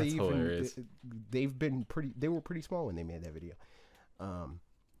before That's they even hilarious. they've been pretty. They were pretty small when they made that video.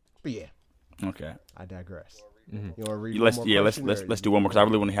 But yeah, Okay. I digress. Mm-hmm. You want to read? Let's one more yeah let's question, let's or- let's do one more because I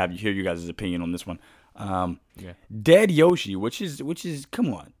really want to hear you guys' opinion on this one. Yeah. Dead Yoshi, which is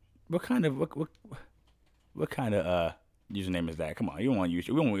come on, what kind of username is that? Come on, you don't want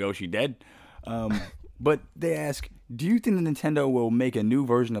Yoshi. We don't want Yoshi dead. But they ask, do you think that Nintendo will make a new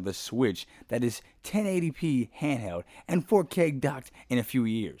version of the Switch that is 1080p handheld and 4K docked in a few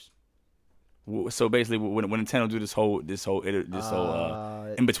years? So basically, when Nintendo do this whole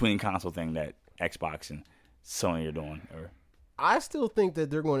in between console thing that Xbox and Sony are doing, or I still think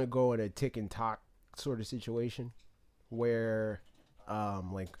that they're going to go in a tick and tock sort of situation where,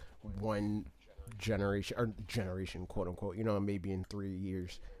 like one generation, quote unquote, you know, maybe in 3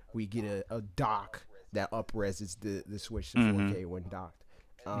 years we get a dock that up-reses the Switch to 4K when docked,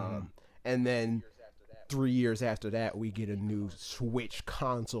 and then 3 years after that we get a new Switch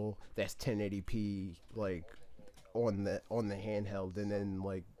console that's 1080p, like on the handheld, and then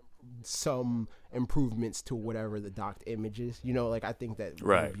like some improvements to whatever the docked image is. You know, like I think that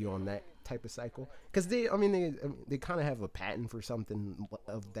Right. would be on that type of cycle because they kind of have a patent for something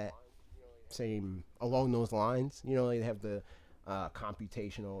of that same along those lines. You know, they have the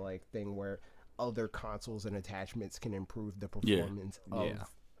computational like thing where other consoles and attachments can improve the performance of Yeah.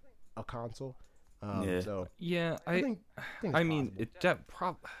 a console. Yeah. So Yeah, I think it's I mean,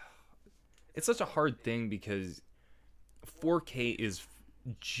 possible. it's such a hard thing because 4K is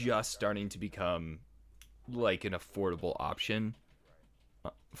just starting to become like an affordable option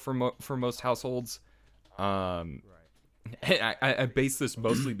for most households. And I base this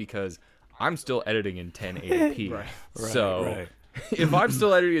mostly because I'm still editing in 1080p. Right. So right. if I'm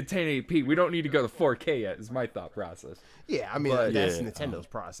still editing in 1080p, we don't need to go to 4K yet. Is my thought process. Yeah, I mean But- that's Yeah. Nintendo's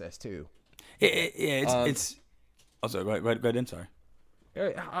process too. It's. Oh, sorry. Go ahead. I'm sorry.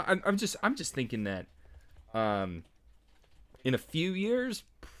 I'm just thinking that, in a few years,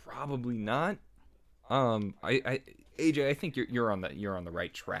 probably not. AJ, I think you're on the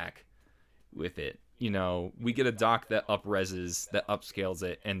right track with it. You know, we get a dock that up-reses, that upscales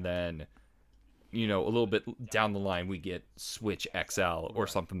it, and then, you know, a little bit down the line, we get Switch XL or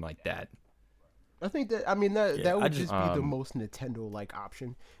something like that. I think that that would I just just- be the most Nintendo-like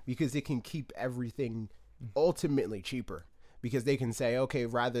option because it can keep everything ultimately cheaper. Because they can say, okay,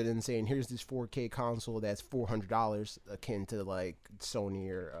 rather than saying here's this 4K console that's $400 akin to like Sony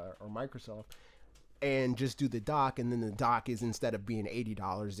or Microsoft, and just do the dock, and then the dock is instead of being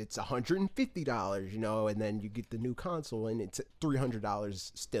 $80, it's $150, you know, and then you get the new console and it's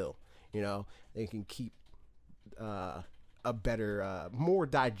 $300 still, you know. They can keep a better, more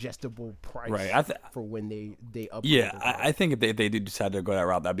digestible price Right, for when they upgrade. Yeah, the I think if they do decide to go that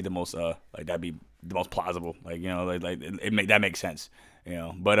route, that'd be the most plausible. Like, you know, that makes sense. You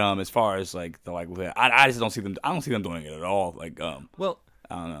know, but as far as like the likelihood, I just don't see them. I don't see them doing it at all. Like Well,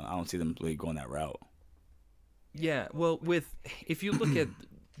 I don't know. I don't see them really going that route. yeah, well, if you look at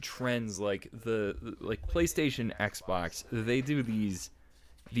trends like like PlayStation, Xbox, they do these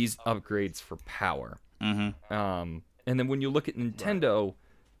upgrades for power. Mm-hmm. And then when you look at Nintendo,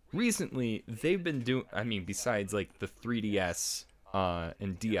 recently they've been doing. I mean, besides like the 3DS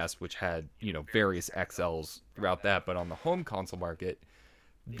and DS, which had, you know, various XLs throughout that, but on the home console market,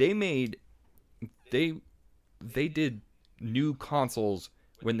 they did new consoles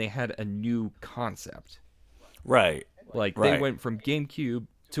when they had a new concept. Right. Like Right. they went from GameCube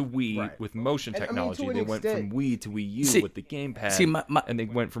to Wii Right. with motion And, I mean, to technology. an They went from extent- Wii to Wii U See- with the gamepad. see, my- and they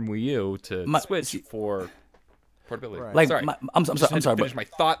went from Wii U to Switch for portability. Right. Like sorry, I'm Just had to sorry, finish but my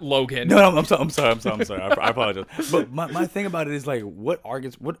thought, Logan. no, I'm sorry. I apologize. But my thing about it is like, what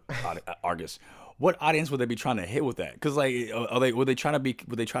audience would they be trying to hit with that? Because like, would they try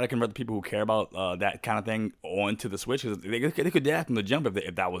to convert the people who care about that kind of thing onto the Switch? Because they could do that from the jump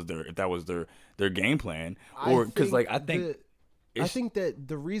if that was their game plan, or because like I think I think that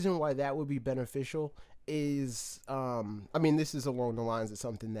the reason why that would be beneficial is, I mean, this is along the lines of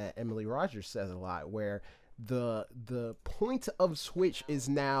something that Emily Rogers says a lot, where the point of Switch is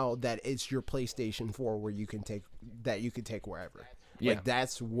now that it's your PlayStation 4 where you can take wherever. Yeah. Like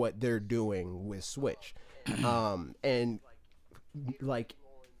that's what they're doing with Switch. And like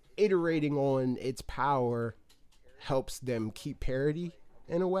iterating on its power helps them keep parity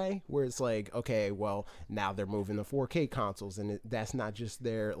in a way where it's like, okay, well, now they're moving the 4K consoles, and that's not just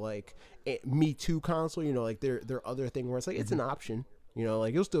their like Me Too console, you know, like their other thing where it's like it's an option, you know,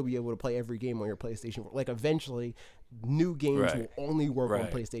 like you'll still be able to play every game on your PlayStation. Like eventually, new games will only work on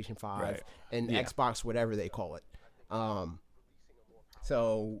PlayStation 5 and Xbox, whatever they call it.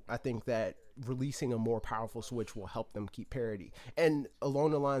 So I think that releasing a more powerful Switch will help them keep parity. And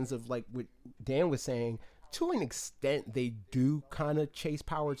along the lines of like what Dan was saying, to an extent, they do kind of chase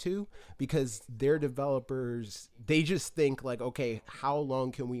power too, because their developers, they just think like, okay, how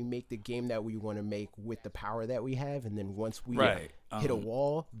long can we make the game that we want to make with the power that we have? And then once we hit a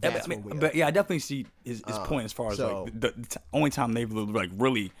wall, that's when we But yeah, I definitely see his point as far as like the only time they've like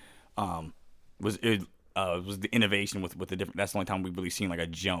really was the innovation with the different. That's the only time we've really seen like a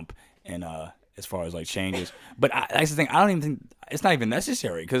jump in as far as like changes. But that's the thing. I don't even think it's not even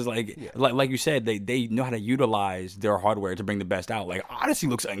necessary because like you said, they know how to utilize their hardware to bring the best out. Like Odyssey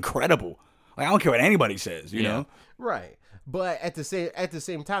looks incredible. Like I don't care what anybody says, you know. Right. But at the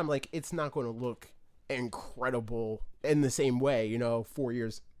same time, like it's not going to look incredible in the same way, you know, 4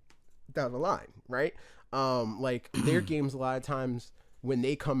 years down the line, right? Like their games a lot of times when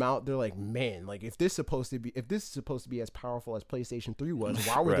they come out, they're like, man, like if this is supposed to be as powerful as PlayStation 3 was,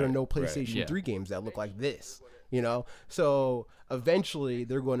 why were there no PlayStation 3 games that look like this? You know? So eventually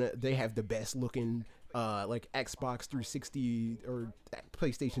they have the best looking like Xbox 360 or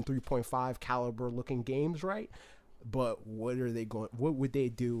PlayStation 3.5 caliber looking games, right? But what would they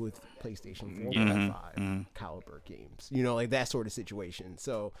do with PlayStation 4.5 caliber games? You know, like that sort of situation.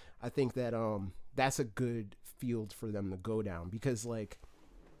 So I think that that's a good field for them to go down, because like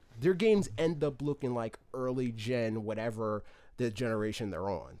their games end up looking like early gen whatever the generation they're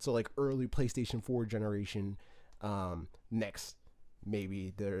on. So like early PlayStation 4 generation, next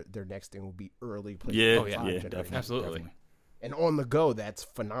maybe their next thing will be early PlayStation 5 generation. Definitely. Absolutely. And on the go, that's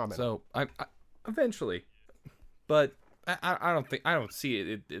phenomenal. So I eventually, but I don't see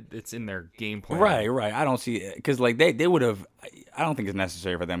it. It's in their game plan. Right. I don't see it because like they would have. I don't think it's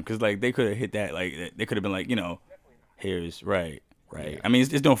necessary for them because like they could have hit that. Like they could have been like, you know, here's right. Yeah. I mean,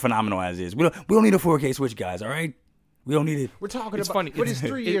 it's doing phenomenal as is. We don't need a 4K Switch, guys. All right, we don't need it. We're talking about. Funny. But it's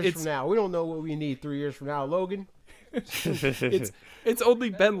 3 years from now. We don't know what we need 3 years from now, Logan. It's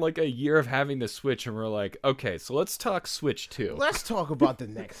only been like a year of having the Switch, and we're like, okay, so let's talk Switch 2. Let's talk about the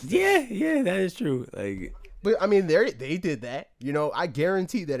next thing. Yeah, that is true. Like. But I mean, they did that. You know, I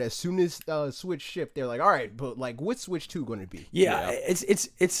guarantee that as soon as Switch shipped, they're like, all right, but like, what's Switch 2 going to be? Yeah,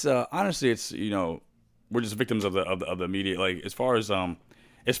 it's honestly, it's, you know, we're just victims of the media. Like as far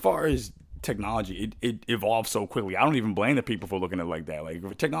as technology, it evolves so quickly. I don't even blame the people for looking at it like that.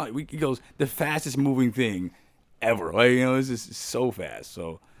 Like technology, it goes the fastest moving thing ever. Like, you know, it's just so fast.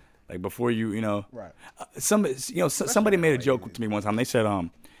 So like before you know, right? Somebody made a joke to me one time. They said,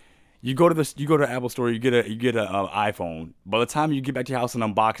 You go to Apple Store, you get a iPhone. By the time you get back to your house and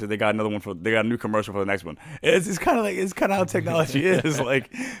unbox it, they got a new commercial for the next one. It's kind of how technology is.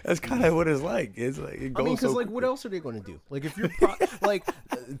 Like that's kind of what it's like. It's like it goes. I mean, because like, what else are they going to do? Like if you're like,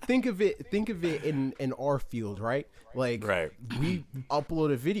 think of it in our field, right? Like we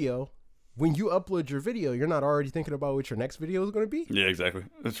upload a video. When you upload your video, you're not already thinking about what your next video is going to be. Yeah, exactly.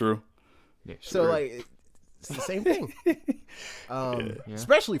 That's true. Yeah, so like. It's the same thing,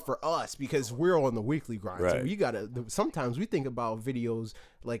 especially for us because we're on the weekly grind. Right. So we gotta. Sometimes we think about videos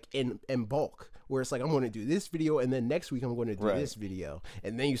like in bulk, where it's like I'm going to do this video, and then next week I'm going to do this video,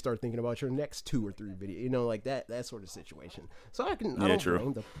 and then you start thinking about your next 2 or 3 videos. You know, like that sort of situation. So I don't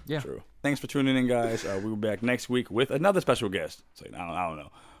blame them. Yeah, true. Thanks for tuning in, guys. We'll be back next week with another special guest. So I don't know.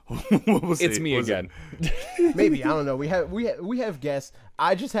 We'll see. It's me again. Maybe I don't know. We have guests.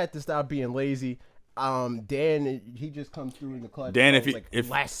 I just had to stop being lazy. Dan, he just comes through in the clutch. Dan, if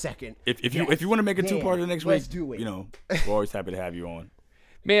last second, if you want to make a 2-parter next week, let's do it. You know, we're always happy to have you on.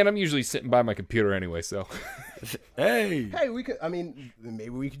 Man, I'm usually sitting by my computer anyway, so. hey, we could. I mean, maybe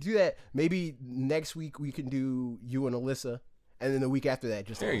we could do that. Maybe next week we can do you and Alyssa, and then the week after that,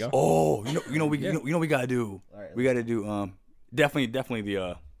 just there you go. Oh, we gotta do. Right, we gotta do. Definitely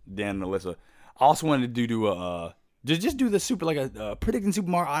the Dan and Alyssa. I also wanted to do a. Just do the super like a predicting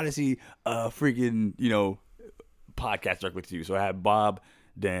Super Mario Odyssey freaking, you know, podcast directly to you. So I have Bob,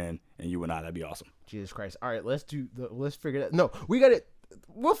 Dan, and you and I. That'd be awesome. Jesus Christ! All right, let's figure that. No, we got it.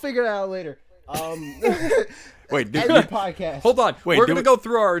 We'll figure it out later. Wait, End the podcast. Hold on. Wait, We're going to go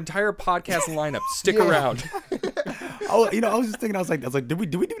through our entire podcast lineup. Stick around. Oh, I was just thinking. I was like, did we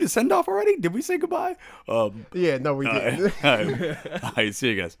do the send off already? Did we say goodbye? Yeah, no, we didn't. All right, see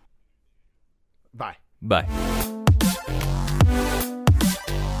you guys. Bye. Bye.